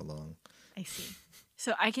big, how long. I see.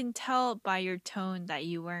 So I can tell by your tone that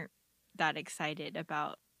you weren't that excited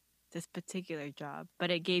about this particular job,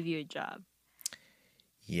 but it gave you a job.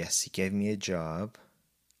 Yes, he gave me a job.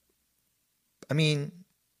 I mean,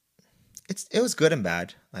 it was good and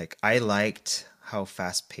bad. Like I liked how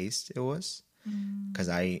fast paced it was because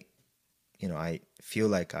I feel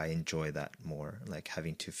like I enjoy that more, like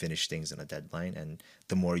having to finish things on a deadline, and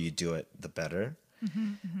the more you do it, the better.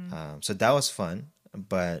 So that was fun,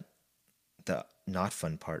 but the not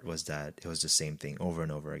fun part was that it was the same thing over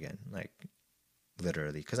and over again, like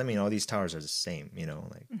literally. Because I mean, all these towers are the same,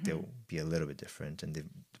 like they'll be a little bit different, and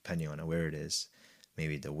depending on where it is,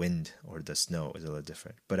 maybe the wind or the snow is a little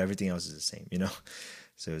different, but everything else is the same.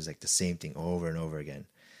 So it was like the same thing over and over again.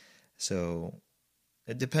 So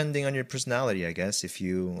depending on your personality, I guess, if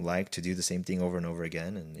you like to do the same thing over and over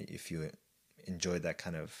again, and if you enjoy that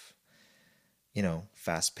kind of,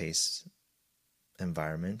 fast paced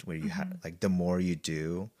environment where you have like the more you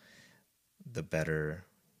do, the better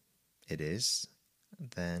it is,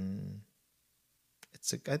 then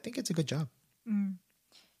I think it's a good job.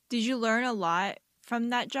 Did you learn a lot from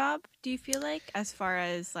that job, do you feel like, as far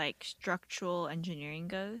as like structural engineering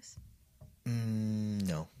goes?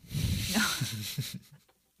 No. No.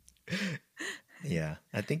 Yeah,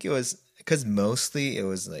 I think it was because mostly it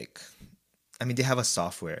was like, I mean, they have a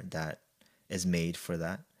software that is made for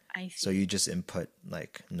that. I see. So you just input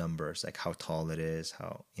like numbers, like how tall it is,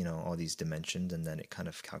 how, all these dimensions, and then it kind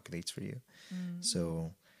of calculates for you.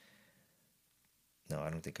 So no, I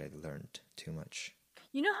don't think I learned too much.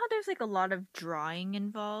 You know how there's like a lot of drawing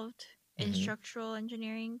involved in structural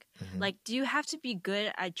engineering? Like, do you have to be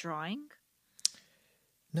good at drawing?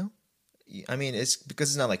 No. I mean, it's because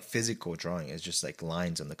it's not like physical drawing. It's just like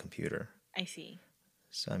lines on the computer. I see.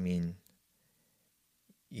 So, I mean,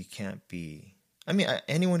 you can't be... I mean,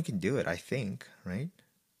 anyone can do it, I think, right?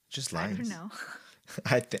 Just lines. I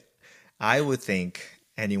don't know. I would think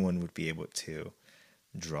anyone would be able to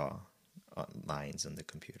draw lines on the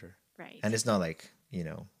computer. Right. And it's not like, it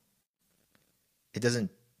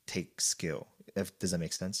doesn't take skill. Does that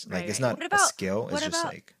make sense? Right, like, it's right. not a skill. It's just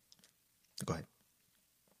like... Go ahead.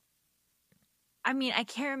 I mean, I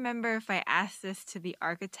can't remember if I asked this to the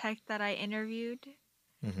architect that I interviewed,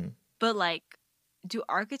 but like, do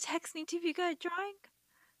architects need to be good at drawing?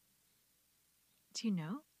 Do you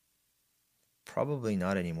know? Probably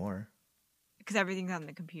not anymore. Because everything's on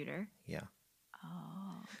the computer. Yeah.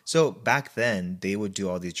 Oh. So back then, they would do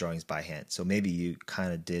all these drawings by hand. So maybe you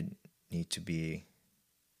kind of did need to be,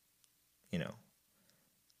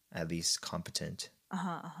 at least competent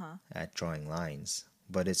at drawing lines.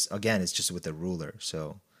 But it's just with a ruler,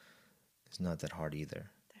 so it's not that hard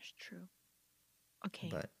either. That's true. Okay.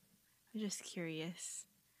 But I'm just curious.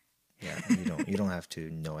 Yeah, you don't have to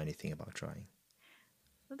know anything about drawing.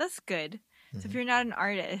 Well, that's good. So if you're not an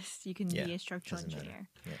artist, you can be a structural engineer.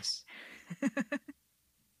 Matter. Yes.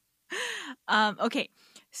 Okay.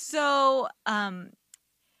 So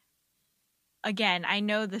again, I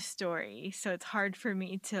know the story, so it's hard for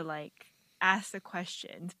me to like ask the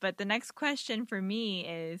questions. But the next question for me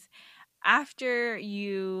is, after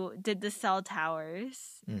you did the cell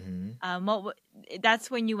towers, that's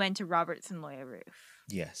when you went to Robertson Loya Roof.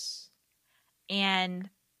 Yes. And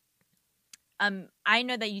I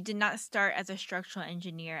know that you did not start as a structural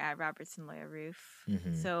engineer at Robertson Loya Roof.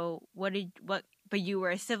 So but you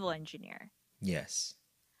were a civil engineer. Yes.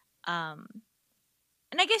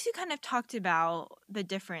 And I guess you kind of talked about the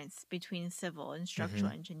difference between civil and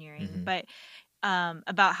structural engineering, but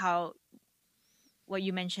about how what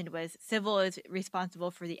you mentioned was civil is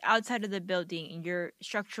responsible for the outside of the building and your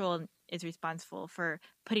structural is responsible for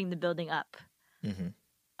putting the building up.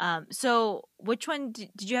 So which one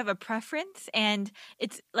did you have a preference? And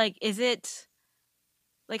it's like, is it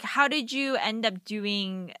like, how did you end up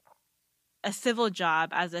doing a civil job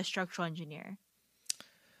as a structural engineer?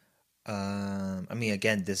 I mean,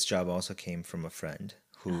 again, this job also came from a friend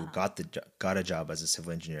who got a job as a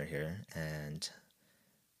civil engineer here, and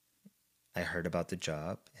I heard about the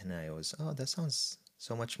job, and I was, that sounds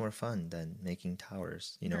so much more fun than making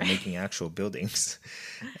towers, making actual buildings.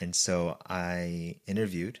 And so I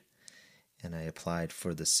interviewed, and I applied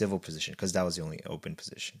for the civil position because that was the only open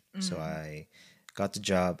position. So I got the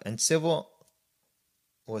job, and civil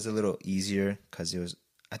was a little easier because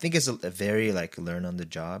I think it's a very like learn on the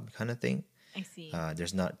job kind of thing. I see.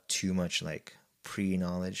 There's not too much like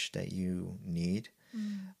pre-knowledge that you need.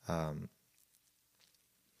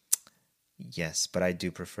 Yes, but I do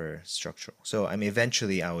prefer structural. So I mean,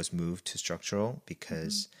 eventually I was moved to structural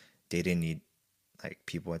because they didn't need like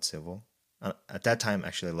people at civil. At that time,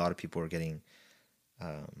 actually, a lot of people were getting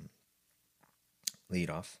laid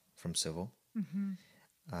off from civil.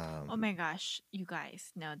 Oh my gosh, you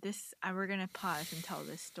guys, no, we're gonna pause and tell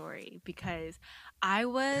this story because I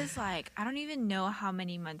was like, I don't even know how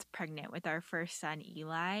many months pregnant with our first son,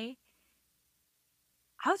 Eli.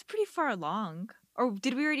 I was pretty far along. Or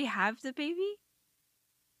did we already have the baby?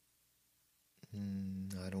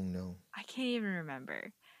 I don't know. I can't even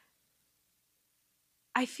remember.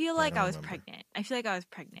 I feel Yeah, I like don't I was remember. pregnant. I feel like I was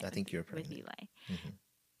pregnant I think you were with pregnant. Eli.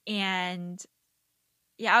 And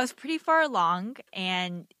yeah, I was pretty far along.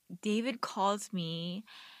 And David calls me.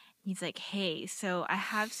 He's like, hey, so I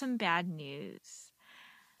have some bad news.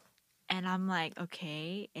 And I'm like,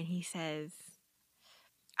 okay. And he says,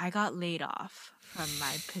 I got laid off from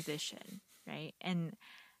my position, right? And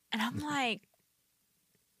I'm like,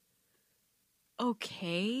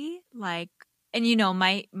 okay, like, and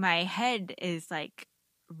my head is like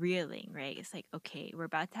reeling, right? It's like, okay, we're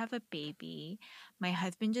about to have a baby. My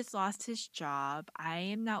husband just lost his job. I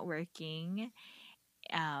am not working.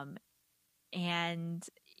 Um and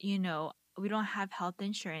we don't have health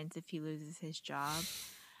insurance if he loses his job.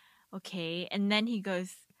 Okay. And then he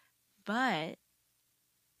goes, but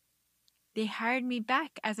they hired me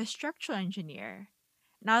back as a structural engineer.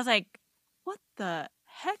 And I was like, what the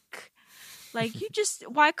heck? Like,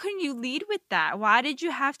 why couldn't you lead with that? Why did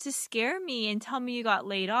you have to scare me and tell me you got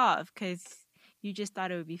laid off? Because you just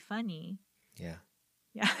thought it would be funny. Yeah.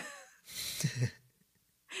 Yeah.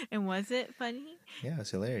 And was it funny? Yeah,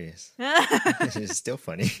 it's hilarious. It's still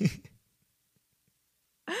funny.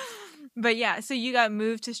 But yeah, so you got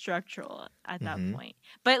moved to structural at that point.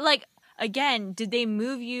 But like, again, did they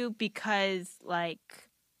move you because like,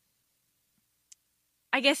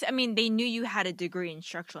 I guess, I mean, they knew you had a degree in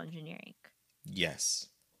structural engineering. Yes.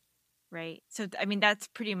 Right? So, I mean, that's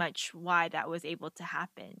pretty much why that was able to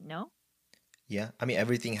happen, no? Yeah. I mean,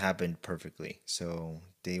 everything happened perfectly. So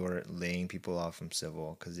they were laying people off from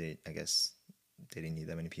civil because I guess they didn't need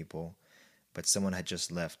that many people. But someone had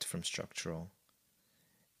just left from structural.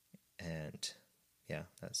 And yeah,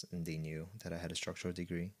 and they knew that I had a structural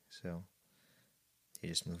degree. So they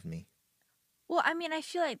just moved me. Well, I mean, I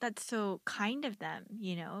feel like that's so kind of them,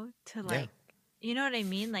 to like, you know what I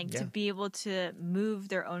mean? Like to be able to move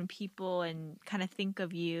their own people and kind of think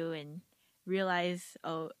of you and realize,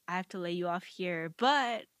 oh, I have to lay you off here,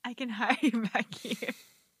 but I can hire you back here.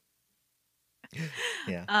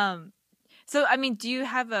 Yeah. So, I mean, do you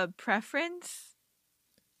have a preference?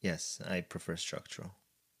 Yes, I prefer structural.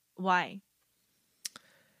 Why?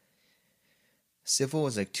 Civil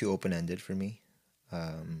was like too open-ended for me.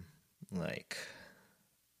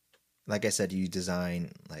 Like I said, you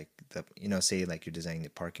design like say like you're designing the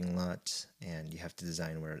parking lot and you have to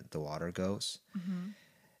design where the water goes.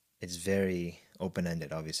 It's very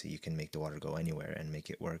open-ended. Obviously, you can make the water go anywhere and make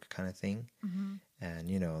it work kind of thing.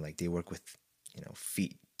 And like they work with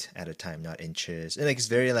feet at a time, not inches. And like it's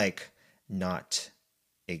very like not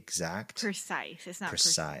exact. Precise. It's not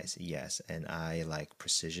precise. Yes. And I like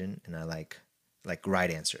precision and I like right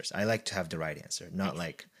answers. I like to have the right answer, not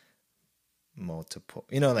like multiple.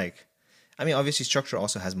 Like I mean obviously structure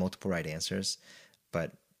also has multiple right answers,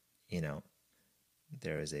 but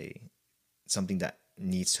there is something that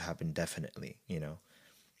needs to happen definitely,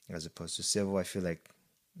 as opposed to civil. I feel like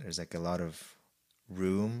there's like a lot of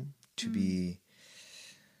room to be.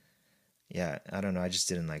 Yeah, I don't know. I just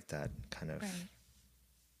didn't like that kind of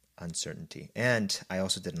uncertainty. And I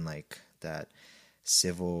also didn't like that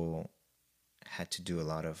civil had to do a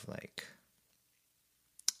lot of like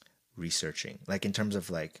researching. Like in terms of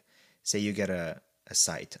like, say you get a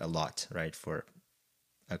lot, right, for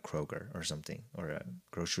a Kroger or something, or a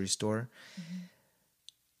grocery store.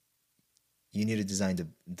 You need to design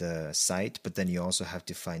the site, but then you also have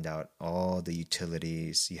to find out all the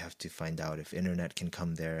utilities. You have to find out if internet can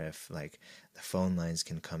come there, if like the phone lines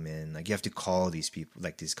can come in. Like you have to call these people,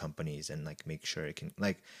 like these companies, and like make sure it can,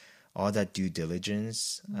 like all that due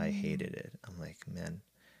diligence. I hated it. I'm like, man,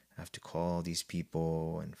 I have to call these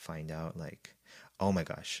people and find out like, oh my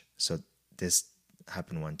gosh. So this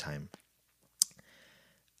happened one time.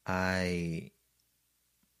 I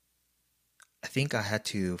think I had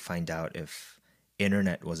to find out if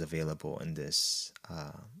internet was available in this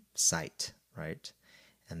site, right?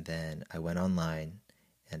 And then I went online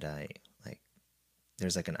and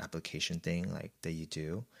there's like an application thing like that you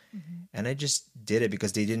do. And I just did it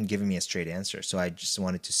because they didn't give me a straight answer. So I just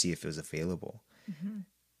wanted to see if it was available.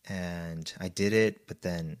 And I did it, but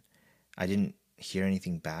then I didn't hear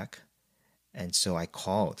anything back. And so I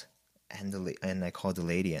called and I called the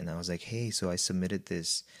lady and I was like, hey, so I submitted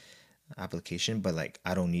this application, but like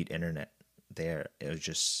I don't need internet there. I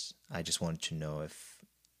just wanted to know if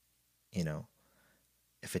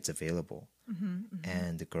if it's available.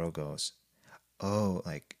 And the girl goes, oh,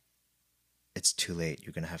 like it's too late.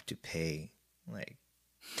 You're gonna have to pay like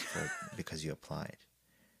because you applied.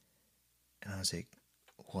 And I was like,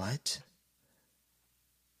 what?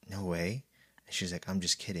 No way. And she's like, I'm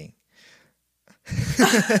just kidding.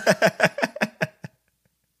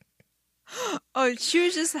 Oh, she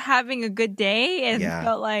was just having a good day and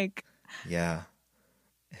felt like... Yeah.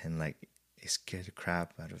 And like, it scared the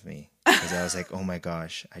crap out of me. Because I was like, oh my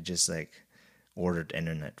gosh, I just like ordered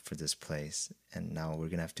internet for this place. And now we're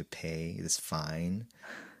going to have to pay this fine.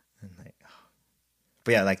 And like, oh.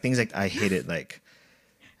 But yeah, like things like I hated like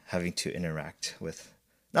having to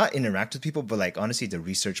not interact with people, but like honestly, the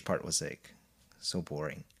research part was like so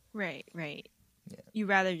boring. Right. Yeah. You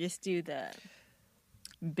rather just do the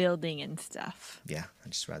building and stuff. Yeah,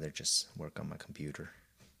 I'd just rather just work on my computer.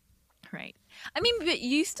 Right. I mean, but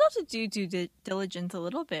you still have to do due diligence a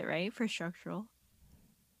little bit, right? For structural.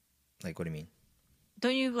 Like, what do you mean?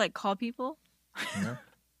 Don't you like call people? No.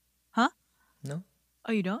 Huh? No.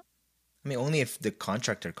 Oh, you don't? I mean, only if the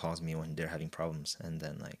contractor calls me when they're having problems and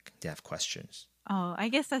then like they have questions. Oh, I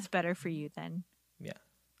guess that's better for you then. Yeah.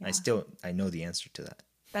 I know the answer to that.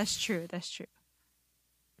 That's true.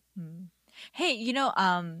 Hey,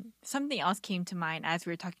 something else came to mind as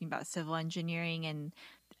we were talking about civil engineering and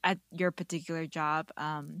at your particular job.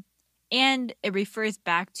 And it refers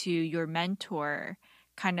back to your mentor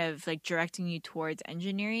kind of like directing you towards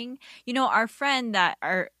engineering. Our friend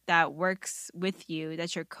that works with you,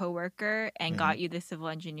 that's your coworker and got you the civil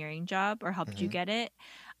engineering job or helped you get it.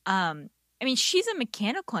 I mean, she's a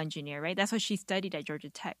mechanical engineer, right? That's what she studied at Georgia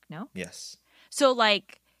Tech, no? Yes. So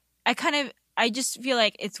like, I just feel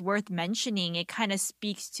like it's worth mentioning. It kind of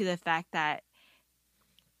speaks to the fact that,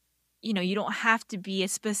 you don't have to be a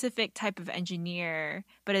specific type of engineer,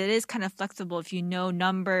 but it is kind of flexible if you know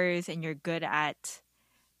numbers and you're good at,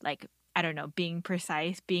 like, I don't know, being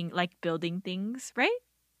precise, being like building things, right?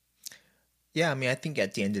 Yeah, I mean, I think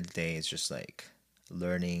at the end of the day, it's just like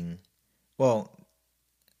learning. Well,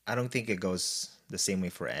 I don't think it goes the same way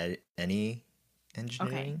for any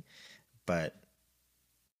engineering, but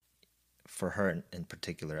for her in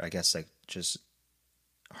particular, I guess like just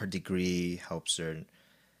her degree helped her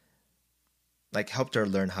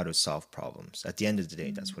learn how to solve problems. At the end of the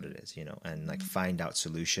day, that's what it is, and like find out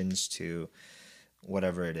solutions to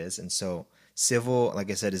whatever it is. And so civil, like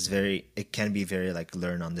I said, it can be very like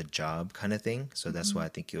learn on the job kind of thing. So that's why I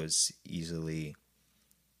think it was easily,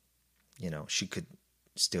 she could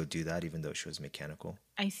still do that even though she was mechanical.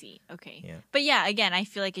 I see. Okay. Yeah. But yeah, again, I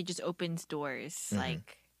feel like it just opens doors,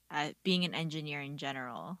 like being an engineer in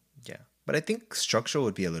general. Yeah. But I think structural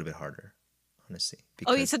would be a little bit harder, honestly.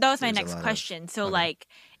 Oh, so that was my next question. So like,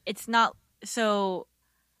 it's not, so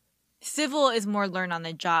civil is more learn on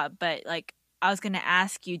the job, but like, I was going to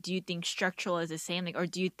ask you, do you think structural is the same? Like, or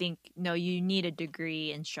do you think, no, you need a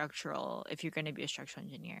degree in structural if you're going to be a structural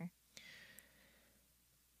engineer?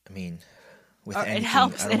 I mean, with anything, it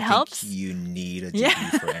helps. I don't think you need a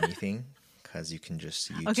degree for anything because you can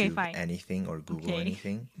just YouTube anything or Google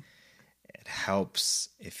anything. It helps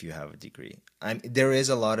if you have a degree. There is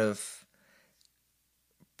a lot of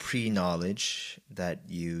pre-knowledge that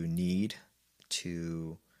you need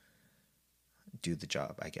to do the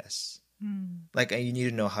job, I guess. Like you need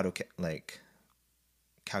to know how to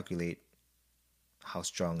calculate how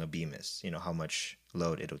strong a beam is, how much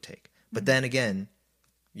load it'll take. But then again,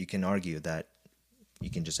 you can argue that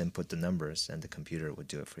you can just input the numbers and the computer would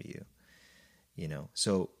do it for you.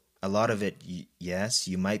 So a lot of it, yes,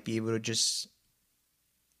 you might be able to just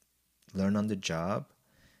learn on the job,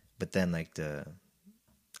 but then I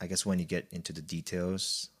guess when you get into the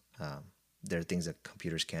details, there are things that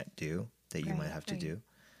computers can't do that you might have to do.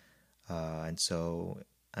 And so,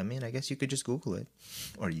 I mean, I guess you could just Google it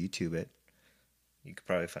or YouTube it. You could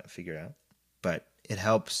probably figure it out. But it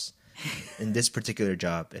helps. In this particular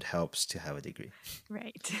job, it helps to have a degree.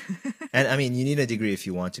 Right. And I mean, you need a degree if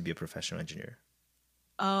you want to be a professional engineer.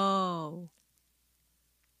 Oh.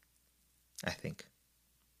 I think.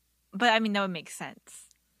 But I mean, that would make sense.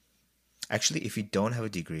 Actually, if you don't have a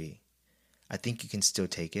degree, I think you can still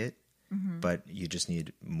take it, but you just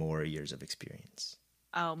need more years of experience.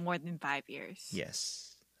 Oh, more than 5 years.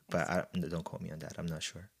 Yes. But don't quote me on that. I'm not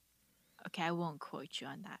sure. Okay, I won't quote you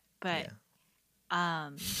on that. But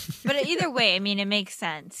but either way, I mean, it makes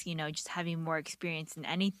sense, just having more experience in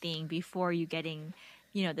anything before you getting,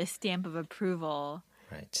 the stamp of approval.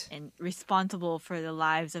 Right. And responsible for the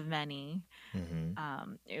lives of many.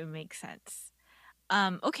 It would make sense.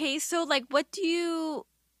 Okay, so like, what do you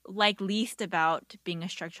like least about being a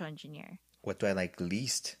structural engineer? What do I like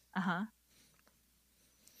least? Uh-huh.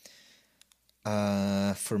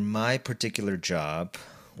 For my particular job,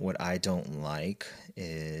 what I don't like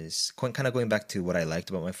is kind of going back to what I liked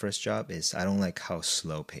about my first job is I don't like how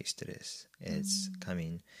slow paced it is. It's, I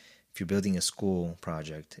mean, if you're building a school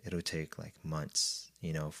project, it'll take like months,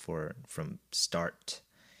 you know, from start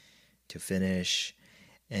to finish.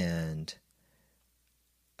 And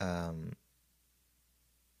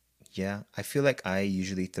yeah, I feel like I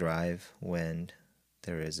usually thrive when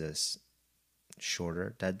there is a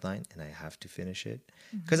shorter deadline and I have to finish it.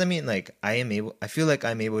 Because I mean, like I feel like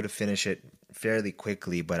I'm able to finish it fairly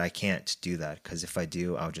quickly, but I can't do that because if I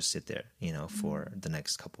do, I'll just sit there, you know, for the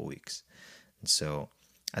next couple weeks. And so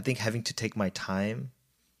I think having to take my time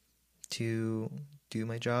to do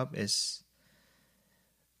my job is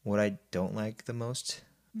what I don't like the most.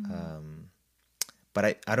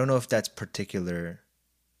 But I don't know if that's particular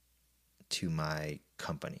to my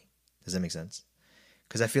company. Does that make sense?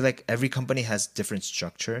 Because I feel like every company has different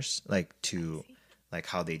structures, like to like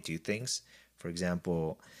how they do things. For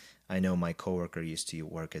example, I know my coworker used to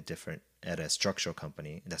work at a structural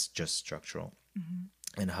company that's just structural,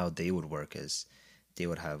 and how they would work is they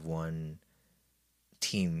would have one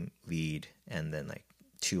team lead and then like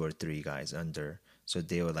 2 or 3 guys under, so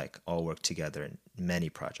they would like all work together in many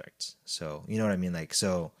projects. So you know what I mean, like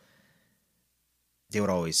so they would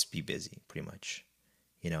always be busy pretty much.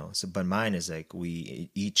 You know, so but mine is like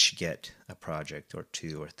we each get a project or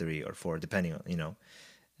 2 or 3 or 4 depending on, you know,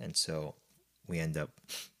 and so we end up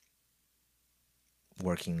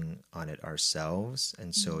working on it ourselves.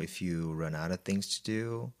 And so if you run out of things to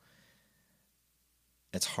do,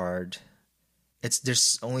 it's hard.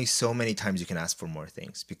 There's only so many times you can ask for more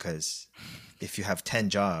things, because if you have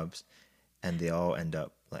 10 jobs and they all end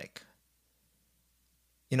up like,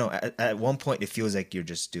 you know, at one point it feels like you're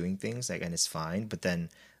just doing things like, and it's fine, but then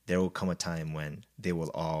there will come a time when they will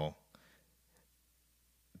all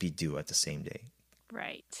be due at the same day.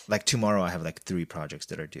 Right. Like tomorrow I have like 3 projects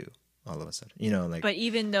that are due all of a sudden, you know, like. But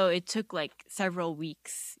even though it took like several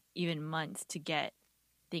weeks, even months to get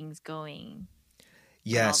things going.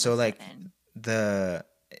 Yeah, so like the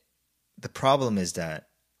problem is that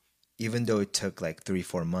even though it took like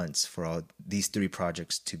 3-4 months for all these 3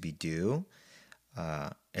 projects to be due,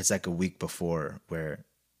 it's like a week before where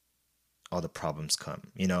all the problems come,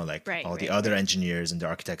 you know, like the other engineers and the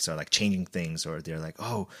architects are like changing things, or they're like,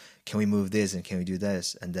 oh, can we move this and can we do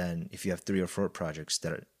this? And then if you have 3 or 4 projects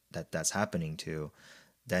that's happening to,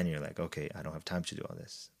 then you're like, okay, I don't have time to do all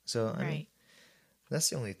this. So I mean, that's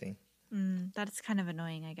the only thing. That's kind of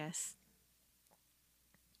annoying, I guess,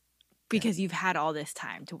 because you've had all this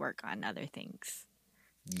time to work on other things.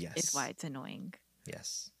 Yes, is why it's annoying.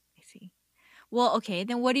 Yes, I see. Well, okay,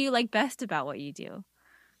 then what do you like best about what you do?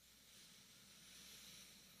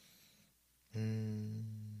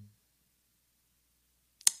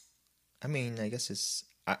 I mean, I guess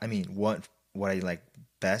what I like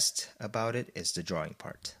best about it is the drawing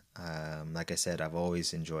part. Like I said, I've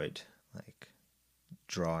always enjoyed like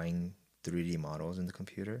drawing 3D models in the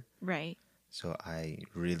computer. Right. So I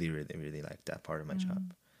really, really, really like that part of my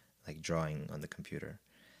job, like drawing on the computer.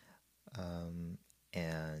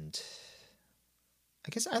 And I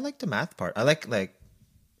guess I like the math part. I like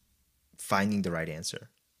finding the right answer.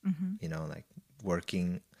 You know, like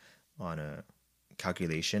working on a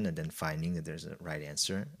calculation and then finding that there's a right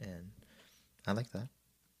answer, and I like that.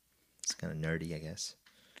 It's kind of nerdy, I guess.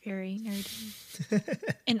 Very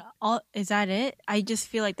nerdy. And is that it? I just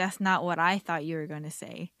feel like that's not what I thought you were going to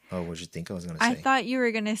say. Oh, what did you think I was going to say? I thought you were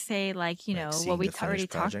going to say like, you know, what we already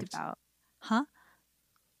talked about. Huh?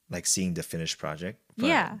 Like seeing the finished project?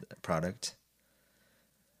 Product?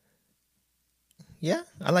 Yeah,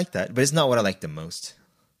 I like that, but it's not what I like the most.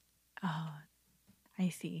 Oh, I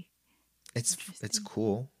see. It's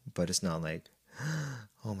cool, but it's not like,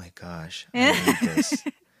 oh my gosh, I made this.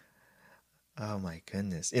 Oh my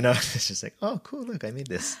goodness. You know, it's just like, oh cool, look, I made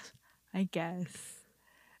this. I guess.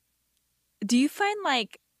 Do you find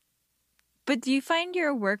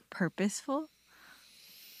your work purposeful?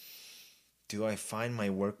 Do I find my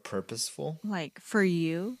work purposeful? Like for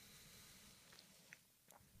you?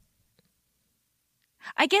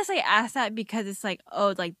 I guess I asked that because it's like,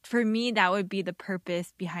 oh, like for me, that would be the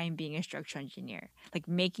purpose behind being a structural engineer. Like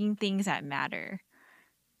making things that matter.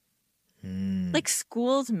 Like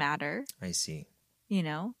schools matter. I see. You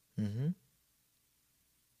know? Mm-hmm.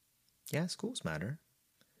 Yeah, schools matter.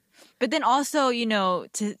 But then also, you know,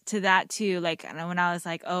 to that too, like when I was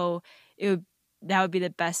like, oh, that would be the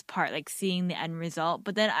best part, like seeing the end result.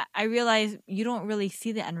 But then I realized you don't really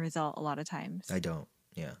see the end result a lot of times. I don't,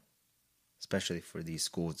 yeah. Especially for these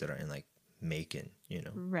schools that are in like Macon, you know.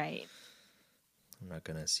 Right. I'm not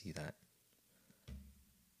gonna see that.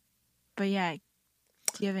 But yeah, do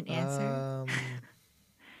you have an answer?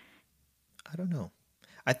 I don't know.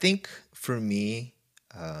 I think for me,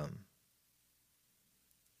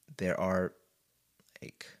 there are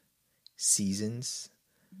like seasons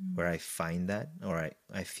where I find that, or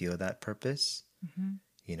I feel that purpose.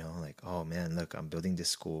 You know, like, oh man, look, I'm building this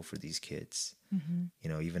school for these kids. You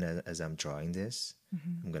know, even as I'm drawing this,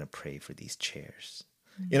 I'm gonna pray for these chairs.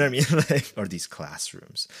 You know what I mean? Like, or these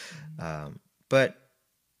classrooms. But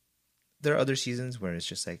there are other seasons where it's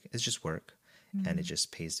just like, it's just work and it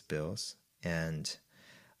just pays the bills. And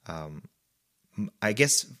I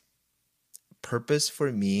guess purpose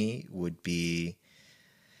for me would be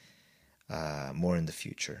more in the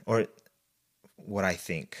future, or what I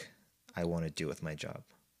think I want to do with my job.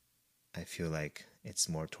 I feel like it's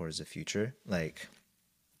more towards the future. Like,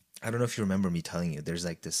 I don't know if you remember me telling you, there's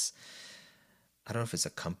like this, I don't know if it's a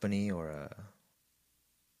company or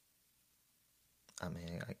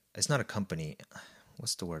it's not a company.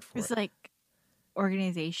 What's the word for It's it? like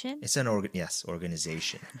organization. It's an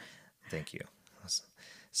organization. Thank you.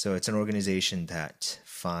 So it's an organization that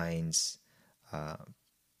finds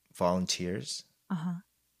volunteers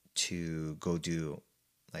to go do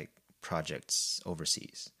like projects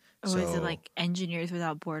overseas. Or is it like Engineers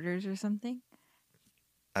Without Borders or something?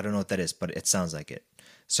 I don't know what that is, but it sounds like it.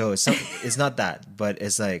 So it's not that, but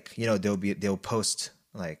it's like, you know, they'll post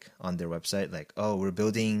like on their website, like, oh, we're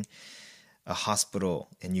building a hospital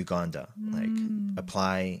in Uganda. Like,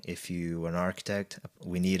 apply if you are an architect.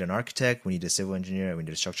 We need an architect, we need a civil engineer, we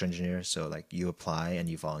need a structural engineer. So like, you apply and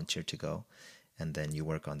you volunteer to go, and then you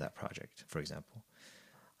work on that project, for example.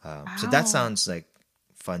 So that sounds like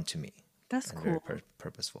fun to me. That's and cool. Very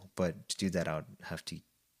purposeful. But to do that, I would have to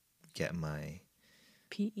get my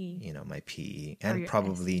PE. You know, my PE, and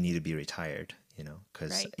probably need to be retired. You know,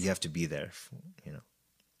 because you have to be there. You know,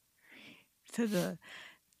 to the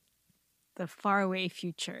faraway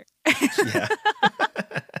future. Yeah.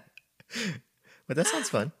 But that sounds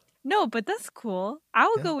fun. No, but that's cool. I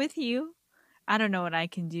will go with you. I don't know what I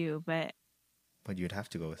can do, but you'd have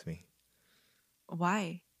to go with me.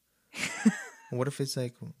 Why? What if it's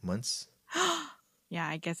like months? Yeah,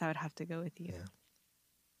 I guess I would have to go with you. Yeah.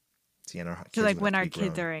 See, and our kids so like when our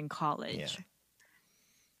kids are in college. Yeah.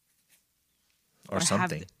 Or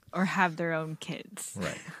something. Or have their own kids.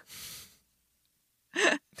 Right.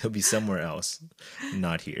 They'll be somewhere else,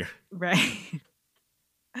 not here. Right.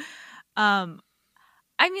 I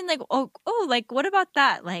mean, like, like, what about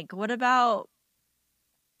that? Like, what about?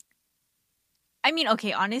 I mean,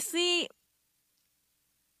 okay, honestly,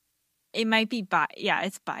 it might be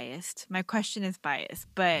it's biased. My question is biased,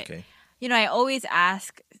 but you know, I always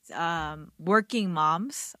ask working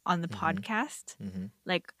moms on the podcast,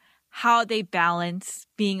 like how they balance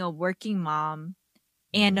being a working mom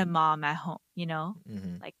and a mom at home. You know,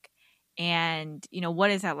 like. And, you know,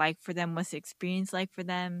 what is that like for them? What's the experience like for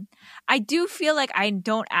them? I do feel like I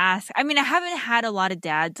don't ask. I mean, I haven't had a lot of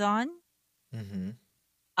dads on.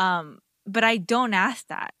 But I don't ask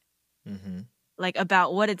that. Like,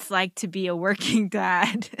 about what it's like to be a working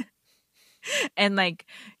dad. And, like,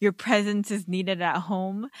 your presence is needed at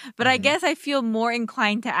home. But I guess I feel more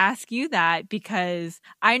inclined to ask you that because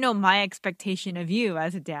I know my expectation of you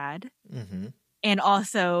as a dad. And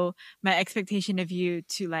also my expectation of you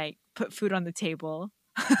to, like, put food on the table.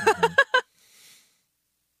 A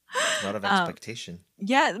lot of expectation.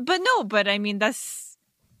 Yeah, but I mean,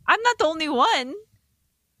 I'm not the only one.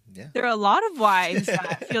 Yeah. There are a lot of wives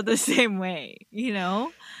that feel the same way, you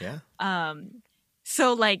know? Yeah.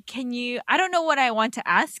 So like, I don't know what I want to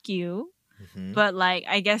ask you, but like,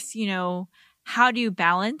 I guess, you know, how do you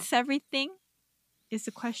balance everything is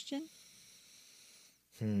the question.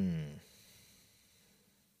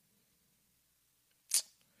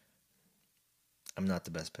 I'm not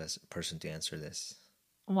the best person to answer this.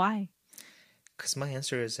 Why? Because my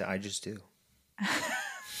answer is I just do.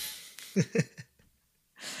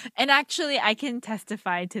 And actually, I can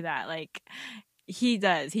testify to that. Like, he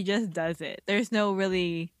does. He just does it. There's no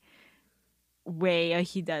really way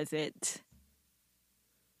he does it.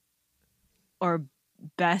 Or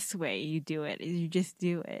best way you do it. You just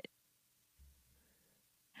do it.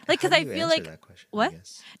 Like, because I feel like... What?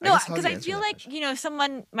 No, because I feel like, you know,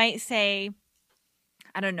 someone might say...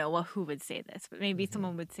 I don't know who would say this, but maybe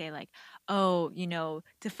someone would say like, oh, you know,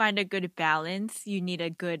 to find a good balance, you need a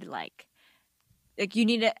good, like you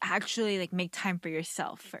need to actually like make time for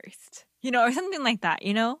yourself first, you know, or something like that,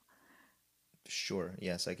 you know? Sure.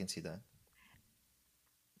 Yes, I can see that.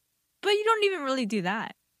 But you don't even really do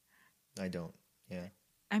that. I don't. Yeah.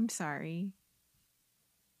 I'm sorry.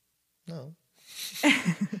 No.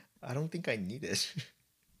 I don't think I need it.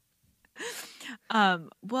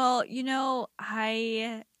 Well, you know,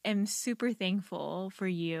 I am super thankful for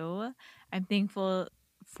you I'm thankful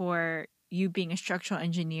for you being a structural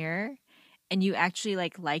engineer and you actually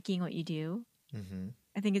like liking what you do. Mm-hmm.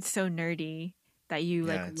 I think it's so nerdy that you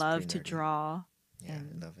like Yeah, it's love pretty to nerdy. draw. Yeah,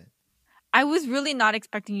 And I love it. I was really not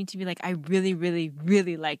expecting you to be like, I really, really,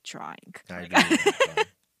 really like drawing. I Like, really like drawing.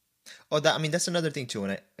 Oh, that's another thing too.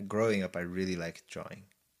 When growing up, I really liked drawing.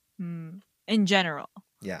 in general.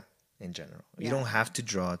 Yeah, in general. You Yeah. don't have to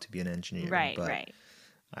draw to be an engineer, Right, but right.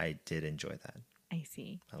 I did enjoy that I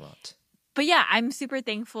see. a lot. But yeah, I'm super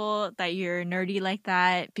thankful that you're nerdy like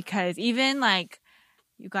that because even like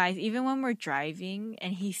you guys, even when we're driving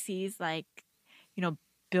and he sees like, you know,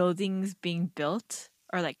 buildings being built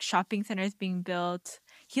or like shopping centers being built,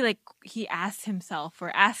 he asks himself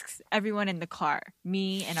or asks everyone in the car,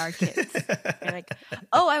 me and our kids. They're like,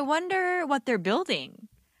 "Oh, I wonder what they're building."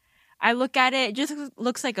 I look at it, it just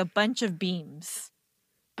looks like a bunch of beams.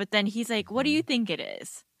 But then he's like, "What do you think it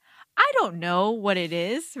is?" I don't know what it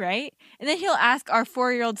is, right? And then he'll ask our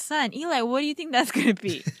 4-year-old son, Eli, what do you think that's going to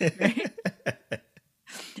be? Right?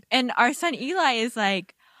 And our son Eli is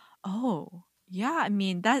like, oh, yeah, I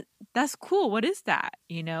mean, that's cool. What is that?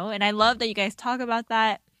 You know? And I love that you guys talk about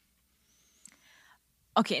that.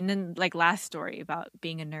 Okay, and then like last story about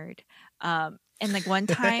being a nerd. And like one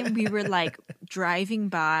time we were like driving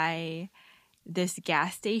by this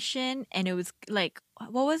gas station and it was like,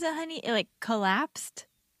 what was it, honey? It like collapsed.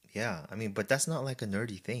 Yeah, I mean, but that's not like a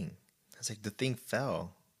nerdy thing. It's like the thing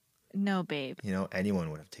fell. No, babe. You know,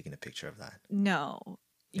 anyone would have taken a picture of that. No.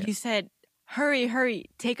 Yeah. You said, hurry,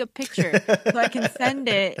 take a picture so I can send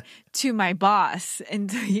it to my boss.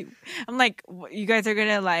 And so I'm like, you guys are going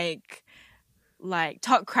to like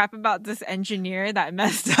talk crap about this engineer that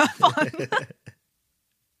messed up on.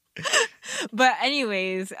 But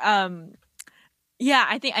anyways, yeah,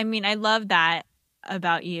 I love that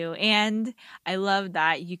about you. And I love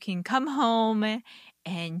that you can come home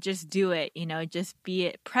and just do it, you know, just be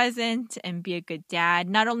it present and be a good dad.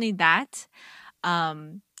 Not only that,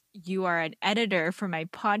 you are an editor for my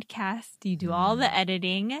podcast. You do all the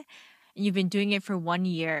editing and you've been doing it for 1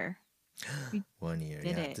 year. 1 year,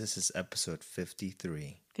 yeah. it. This is episode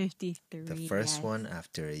 53. 53. The first yes. one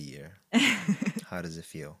after a year. How does it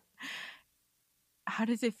feel? How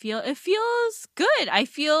does it feel? It feels good. I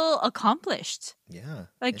feel accomplished. Yeah.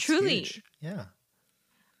 Like it's truly. Huge. Yeah.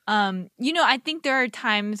 You know, I think there are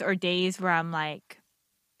times or days where I'm like,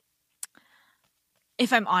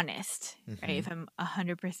 if I'm honest, right? If I'm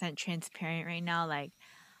 100% transparent right now, like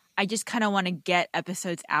I just kind of want to get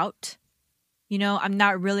episodes out. You know, I'm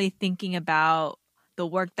not really thinking about the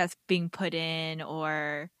work that's being put in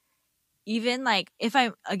or even like if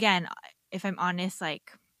I'm honest,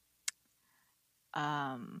 like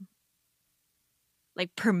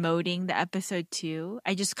promoting the episode too.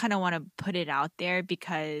 I just kind of want to put it out there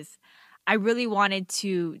because I really wanted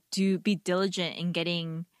to be diligent in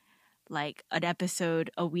getting like an episode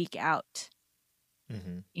a week out.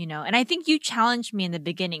 You know, and I think you challenged me in the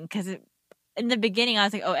beginning because in the beginning I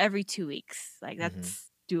was like, oh, every 2 weeks, like that's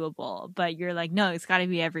doable. But you're like, no, it's got to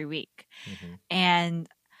be every week. And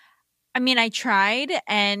I mean, I tried,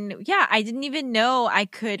 and yeah, I didn't even know I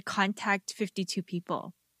could contact 52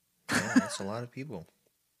 people. Yeah, that's a lot of people.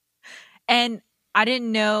 And I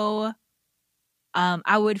didn't know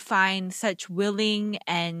I would find such willing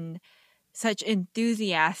and such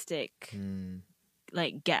enthusiastic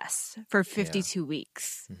like guests for 52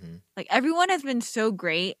 weeks. Like everyone has been so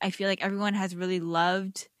great. I feel like everyone has really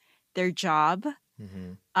loved their job.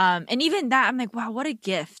 And even that, I'm like, wow, what a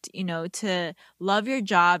gift, you know, to love your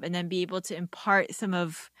job and then be able to impart some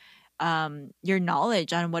of your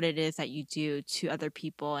knowledge on what it is that you do to other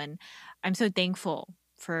people. And I'm so thankful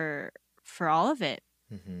for all of it.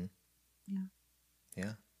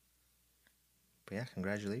 Yeah. But yeah,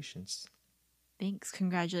 congratulations. Thanks.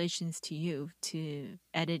 Congratulations to you to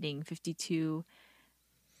editing 52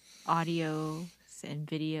 audios and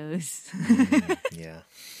videos. Yeah.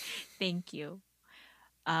 Thank you.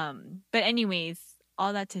 But anyways,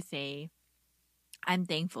 all that to say, I'm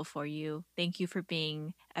thankful for you. Thank you for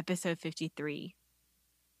being episode 53.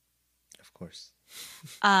 Of course.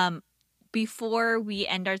 Before we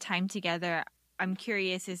end our time together, I'm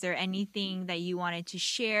curious, is there anything that you wanted to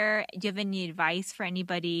share? Do you have any advice for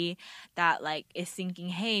anybody that like is thinking,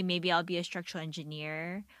 hey, maybe I'll be a structural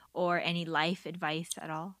engineer, or any life advice at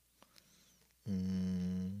all? I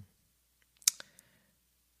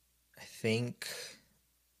think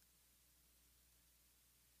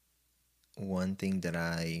one thing that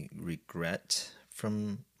I regret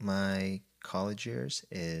from my college years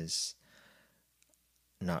is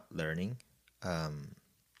not learning.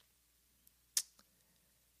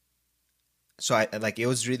 So I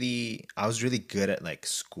was really good at like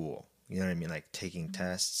school, You know what I mean? Like taking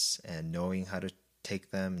tests and knowing how to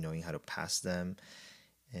take them, knowing how to pass them.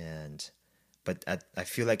 But I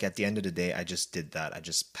feel like at the end of the day, I just did that. I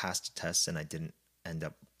just passed the tests and I didn't end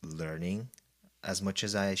up learning as much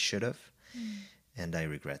as I should have. And I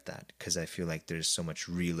regret that because I feel like there's so much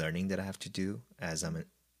relearning that I have to do as I'm,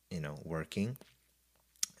 working.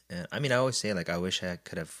 And I mean, I always say, like, I wish I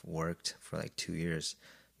could have worked for like 2 years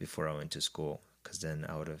before I went to school, because then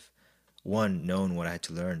I would have, one, known what I had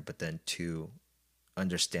to learn, but then two,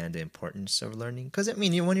 understand the importance of learning. Because I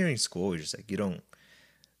mean, when you're in school, you're just like, you don't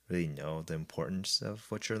really know the importance of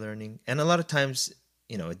what you're learning. And a lot of times,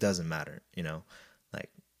 it doesn't matter, like,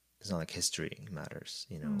 it's not like history matters,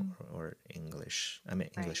 or English. I mean,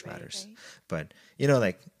 English matters. Right. But,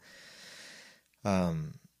 like,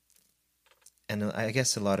 and I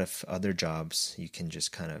guess a lot of other jobs, you can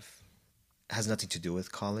just kind of, has nothing to do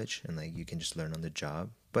with college, and like you can just learn on the job.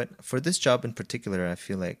 But for this job in particular, I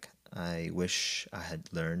feel like I wish I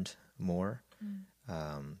had learned more.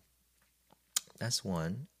 That's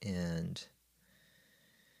one. And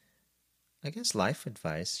I guess life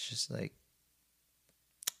advice, just like,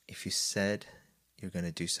 if you said you're going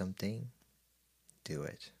to do something, do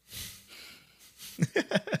it.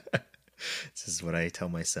 This is what I tell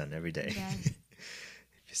my son every day. Yes.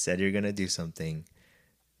 If you said you're going to do something,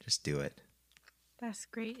 just do it. That's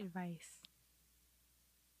great advice.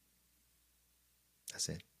 That's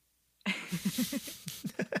it.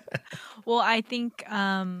 Well, I think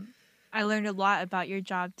I learned a lot about your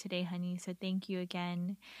job today, honey. So thank you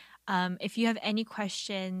again. If you have any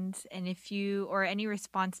questions and or any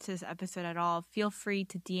response to this episode at all, feel free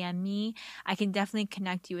to DM me. I can definitely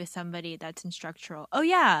connect you with somebody that's in structural. Oh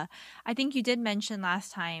yeah, I think you did mention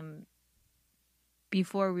last time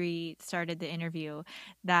before we started the interview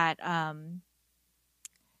that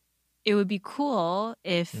it would be cool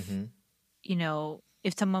if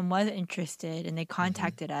if someone was interested and they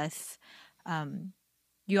contacted us,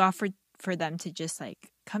 you offered for them to just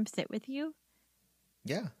like come sit with you.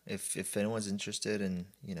 Yeah, if anyone's interested in,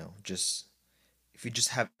 just if you just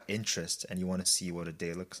have interest and you want to see what a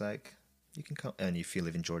day looks like, you can come. And if you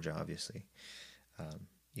live in Georgia, obviously,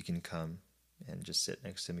 you can come and just sit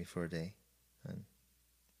next to me for a day, and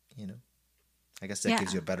I guess that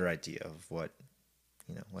gives you a better idea of what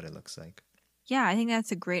it looks like. Yeah, I think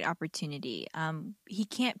that's a great opportunity. He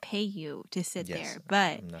can't pay you to sit there,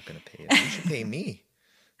 but I'm not going to pay you. You should pay me.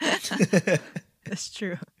 That's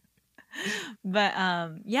true. But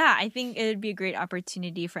I think it would be a great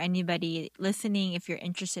opportunity for anybody listening. If you're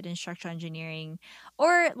interested in structural engineering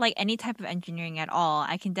or like any type of engineering at all,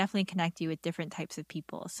 I can definitely connect you with different types of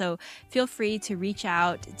people. So feel free to reach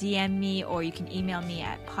out, DM me, or you can email me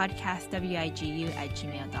at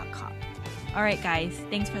podcastwigu@gmail.com. All right, guys,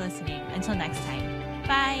 thanks for listening. Until next time.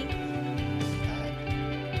 Bye.